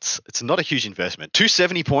 points. It's not a huge investment.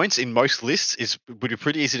 270 points in most lists would be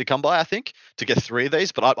pretty easy to come by, I think, to get 3 of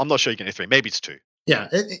these. But I'm not sure you can get 3. Maybe it's 2. Yeah,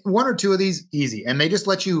 1 or 2 of these easy, and they just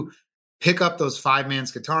let you pick up those 5-man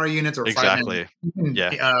Skitarii units or 5-man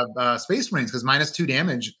Space Marines, because -2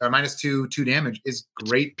 damage or -2 damage is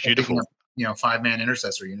great. Beautiful. Up, you know, 5-man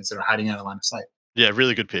intercessor units that are hiding out of line of sight. Yeah,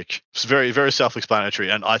 really good pick. It's very, very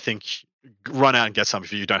self-explanatory, and I think run out and get some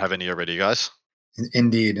if you don't have any already, guys.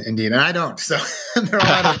 Indeed, and I don't. So they're all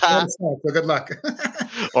out of stuff. So good luck.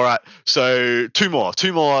 All right, so two more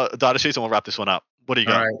data sheets, and we'll wrap this one up. What do you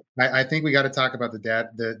got? All right, I think we got to talk about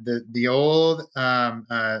the old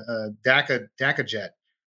DACA jet,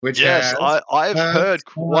 which I've heard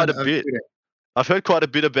quite a bit. I've heard quite a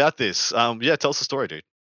bit about this. Tell us the story, dude.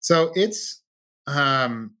 So it's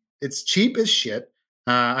cheap as shit.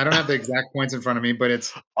 I don't have the exact points in front of me,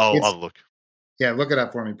 but I'll look. Yeah, look it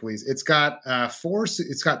up for me, please. It's got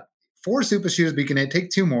 4 super shooters, but you can take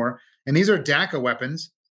 2 more. And these are DACA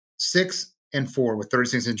weapons, 6 and 4 with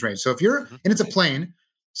 36-inch range. So if you're, and it's a plane,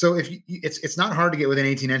 so if it's not hard to get within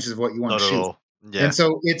 18 inches of what you want to shoot. Not at all. Yeah. And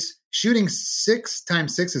so it's shooting 6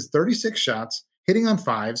 times 6 is 36 shots, hitting on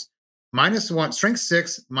 5s, -1, strength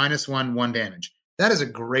 6, -1, 1 damage. That is a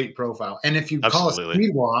great profile. And if you call a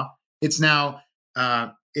speed wall, it's now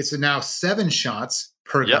 7 shots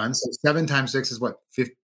per gun. So 7 times 6 is what?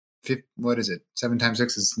 50, what is it? 7 times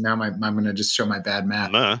 6 is now I'm going to just show my bad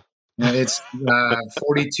math. No. It's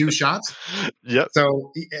 42 shots. Yep.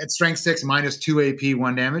 So at strength 6 -2 AP,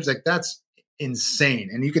 1 damage. Like that's insane.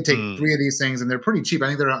 And you could take 3 of these things, and they're pretty cheap. I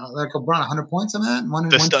think they're like around 100 points on that.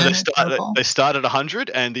 They start at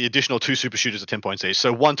 100, and the additional 2 super shooters are 10 points each.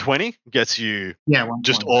 So 120 gets you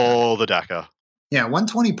just all the DACA. Yeah,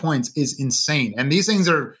 120 points is insane. And these things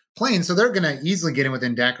are planes, so they're going to easily get in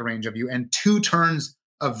within DACA range of you. And 2 turns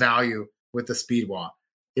of value with the speed wall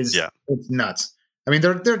it's nuts. I mean,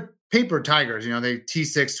 they're paper tigers. They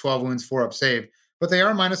T6, 12 wounds, 4 up save. But they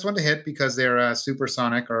are -1 to hit because they're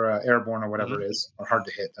supersonic or airborne or whatever it is, or hard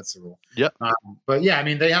to hit. That's the rule. Yep. But yeah, I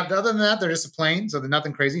mean, they have, other than that, they're just a plane, so they're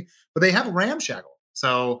nothing crazy. But they have a ramshackle.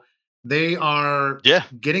 So they are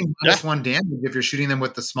getting -1 damage if you're shooting them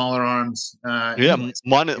with the smaller arms.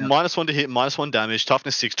 -1 to hit, -1 damage,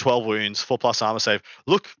 toughness 6, 12 wounds, 4+ armor save.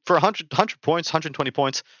 Look, for 100 points, 120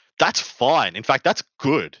 points, that's fine. In fact, that's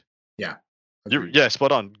good. Yeah.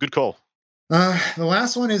 Spot on. Good call. The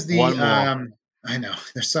last one is the I know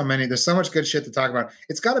there's so many. There's so much good shit to talk about.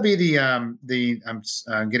 It's got to be the I'm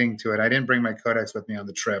getting to it. I didn't bring my codex with me on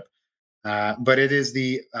the trip, but it is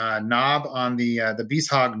the knob on the Beast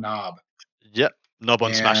Hog knob. Yep, knob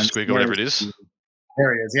on Smash Squig or whatever it is.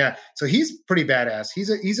 There he is. Yeah, so he's pretty badass.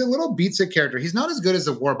 He's a little beatstick character. He's not as good as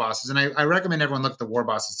the war bosses, and I recommend everyone look at the war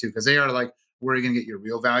bosses too, because they are like where you're gonna get your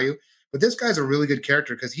real value. But this guy's a really good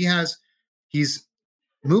character because he's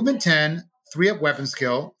movement 10, 3 up weapon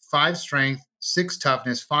skill, 5 strength, 6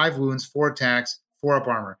 toughness, 5 wounds, 4 attacks, 4 up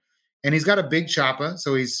armor. And he's got a big choppa,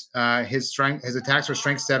 so he's his attacks are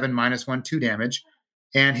strength 7, -1, 2 damage.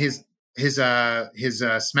 And his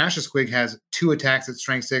Smash a Squig has 2 attacks at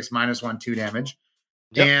strength 6, -1, 2 damage.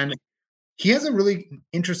 Yep. And he has a really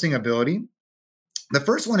interesting ability. The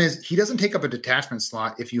first one is he doesn't take up a detachment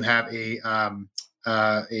slot if you have a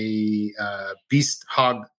Beast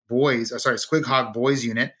Hog Squig Hog Boys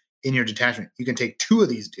unit in your detachment. You can take 2 of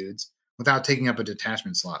these dudes without taking up a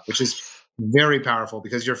detachment slot, which is very powerful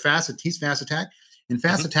because he's fast attack, and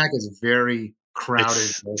fast attack is very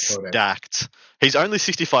crowded. It's stacked. He's only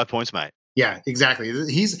 65 points, mate. Yeah, exactly.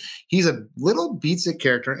 He's a little beatstick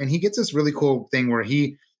character, and he gets this really cool thing where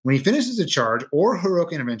when he finishes a charge or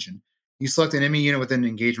heroic intervention, you select an enemy unit within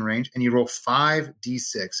engagement range, and you roll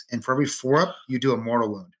 5d6, and for every 4 up, you do a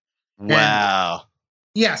mortal wound. Wow.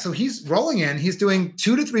 Yeah, so he's rolling in. He's doing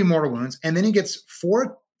 2 to 3 mortal wounds, and then he gets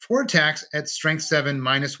 4 attacks at strength 7,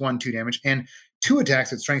 -1, 2 damage, and 2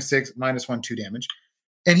 attacks at strength 6, -1, 2 damage.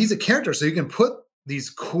 And he's a character, so you can put these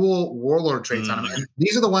cool warlord traits on him. And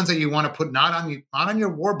these are the ones that you want to put not on your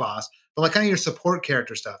war boss, but like kind of your support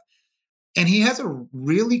character stuff. And he has a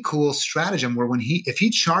really cool stratagem where if he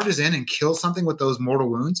charges in and kills something with those mortal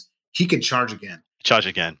wounds, he could charge again.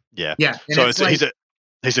 Yeah. Yeah. So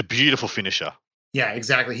he's a beautiful finisher. Yeah,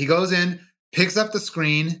 exactly. He goes in, picks up the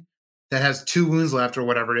screen that has 2 wounds left or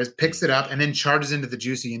whatever it is, picks it up, and then charges into the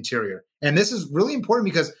juicy interior. And this is really important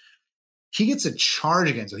because he gets a charge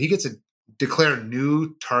again. So he gets to declare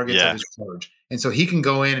new targets of his charge. And so he can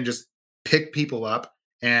go in and just pick people up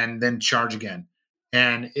and then charge again.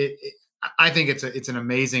 And I think it's an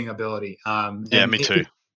amazing ability. Me too.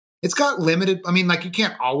 It's got limited. I mean, like you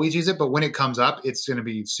can't always use it, but when it comes up, it's going to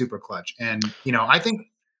be super clutch. And, I think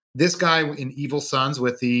this guy in Evil Sons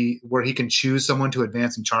where he can choose someone to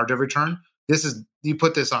advance and charge every turn. You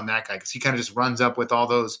put this on that guy because he kind of just runs up with all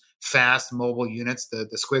those fast mobile units, the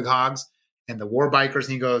Squig Hogs and the War Bikers.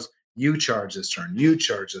 And he goes, you charge this turn, you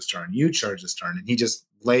charge this turn, you charge this turn. And he just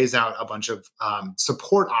lays out a bunch of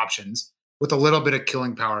support options with a little bit of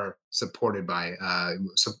killing power supported by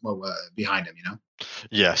behind him,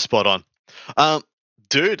 Yeah, spot on.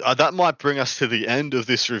 Dude, that might bring us to the end of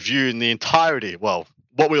this review in the entirety. Well,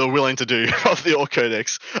 what we are willing to do of the Ork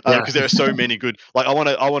Codex, because there are so many good. Like I want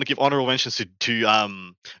to give honorable mentions to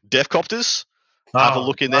Deathcopters. Have a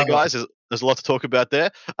look in there, guys. There's a lot to talk about there.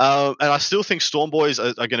 And I still think Storm Boys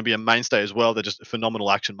are going to be a mainstay as well. They're just phenomenal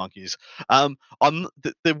action monkeys.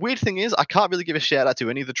 The weird thing is I can't really give a shout out to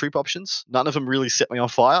any of the troop options. None of them really set me on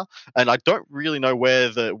fire. And I don't really know where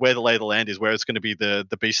the lay of the land is, where it's going to be the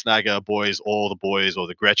Beast Snagger boys or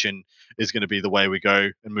the Gretchen is going to be the way we go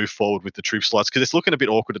and move forward with the troop slots, because it's looking a bit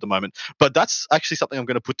awkward at the moment. But that's actually something I'm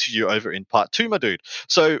going to put to you over in part 2, my dude.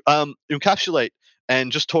 So encapsulate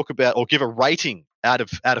and just talk about, or give a rating out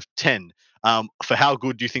of 10 for how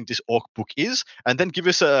good do you think this Ork book is, and then give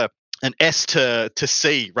us an S to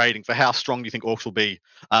C rating for how strong do you think Orks will be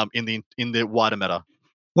in the wider meta.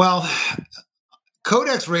 Well,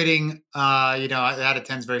 Codex rating, out of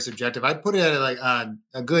 10 is very subjective. I'd put it at like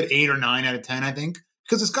a good 8 or 9 out of 10, I think,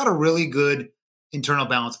 because it's got a really good internal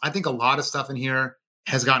balance. I think a lot of stuff in here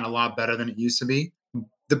has gotten a lot better than it used to be.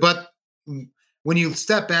 But when you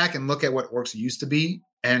step back and look at what Orks used to be,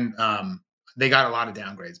 and they got a lot of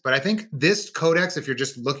downgrades. But I think this Codex, if you're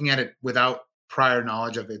just looking at it without prior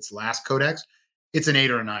knowledge of its last Codex, it's an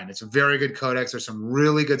 8 or a 9. It's a very good Codex. There's some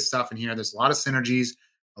really good stuff in here. There's a lot of synergies,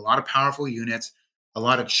 a lot of powerful units, a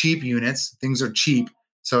lot of cheap units. Things are cheap,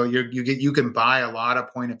 so you can buy a lot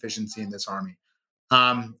of point efficiency in this army.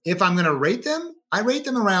 If I'm going to rate them, I rate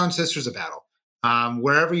them around Sisters of Battle.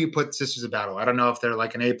 Wherever you put Sisters of Battle, I don't know if they're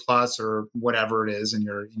like an A+ or whatever it is in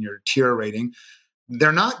your tier rating.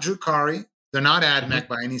 They're not Drukhari. They're not AdMech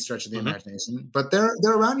by any stretch of the imagination, but they're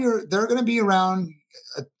around they're going to be around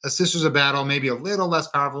a Sisters of Battle, maybe a little less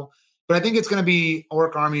powerful, but I think it's going to be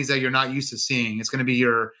Ork armies that you're not used to seeing. It's going to be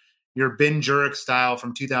your Ben Jurek style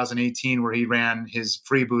from 2018, where he ran his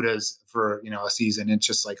freebooters for, a season. It's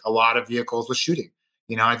just like a lot of vehicles with shooting.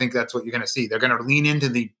 I think that's what you're going to see. They're going to lean into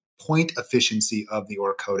the point efficiency of the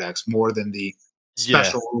Ork Codex more than the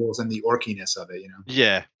special rules and the orkiness of it,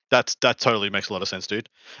 Yeah, that totally makes a lot of sense, dude.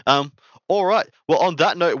 All right. Well, on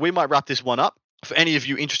that note, we might wrap this one up. For any of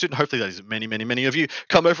you interested, and hopefully there's many, many, many of you,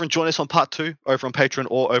 come over and join us on part 2 over on Patreon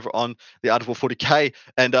or over on the Art of War 40K.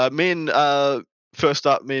 And first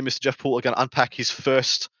up, me and Mr. Jeff Poole are going to unpack his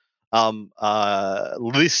first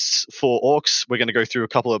lists for Orks. We're going to go through a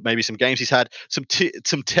couple of maybe some games he's had, some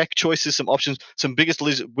tech choices, some options, some biggest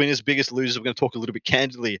winners, biggest losers. We're going to talk a little bit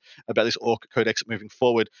candidly about this Ork Codex moving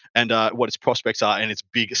forward and what its prospects are and its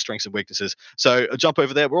big strengths and weaknesses. So jump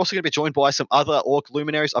over there. We're also going to be joined by some other Ork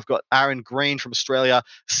luminaries. I've got Aaron Green from Australia,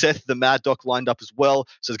 Seth the Mad Doc lined up as well.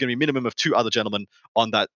 So there's going to be a minimum of 2 other gentlemen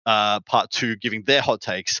on that part 2 giving their hot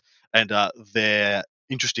takes and their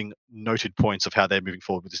interesting noted points of how they're moving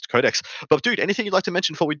forward with this Codex. But dude, anything you'd like to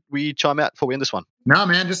mention before we chime out, before we end this one? No,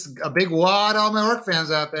 man, just a big wad, all my Ork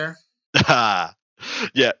fans out there.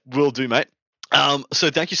 Yeah, will do, mate. So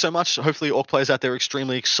thank you so much. Hopefully Ork players out there are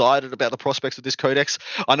extremely excited about the prospects of this Codex.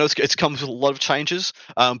 I know it's come with a lot of changes,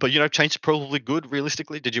 but change is probably good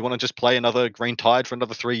realistically. Did you want to just play another Green Tide for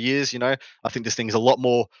another 3 years? I think this thing is a lot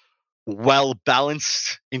more well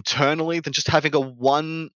balanced internally than just having a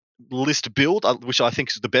one list build, which I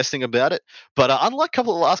think is the best thing about it. But unlike the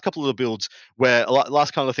last couple of the builds, where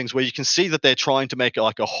last couple of things where you can see that they're trying to make it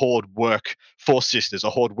like a horde work for Sisters,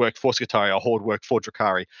 a horde work for Skitarii, a horde work for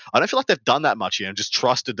Drukhari. I don't feel like they've done that much here and just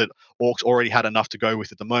trusted that Orks already had enough to go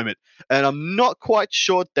with at the moment. And I'm not quite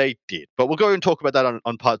sure they did, but we'll go and talk about that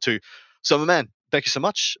on part 2. So, my man, thank you so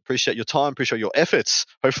much. Appreciate your time. Appreciate your efforts.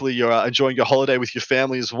 Hopefully you're enjoying your holiday with your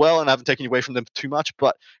family as well, and I haven't taken you away from them too much,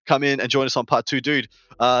 but come in and join us on part 2, dude.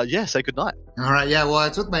 Say goodnight. All right. Yeah. Well,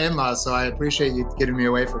 it's with my in-laws, so I appreciate you getting me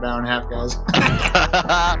away for an hour and a half, guys.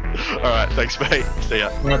 All right. Thanks, mate. See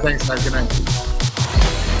ya. Well, thanks, man. Good night.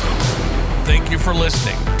 Thank you for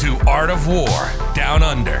listening to Art of War Down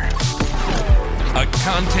Under, a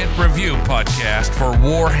content review podcast for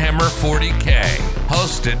Warhammer 40K,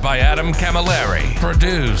 hosted by Adam Camilleri,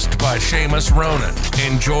 produced by Seamus Ronan.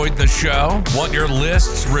 Enjoyed the show? Want your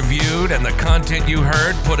lists reviewed and the content you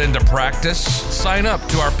heard put into practice? Sign up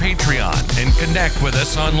to our Patreon and connect with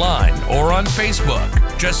us online or on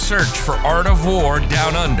Facebook. Just search for Art of War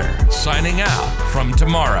Down Under. Signing out from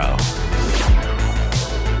tomorrow.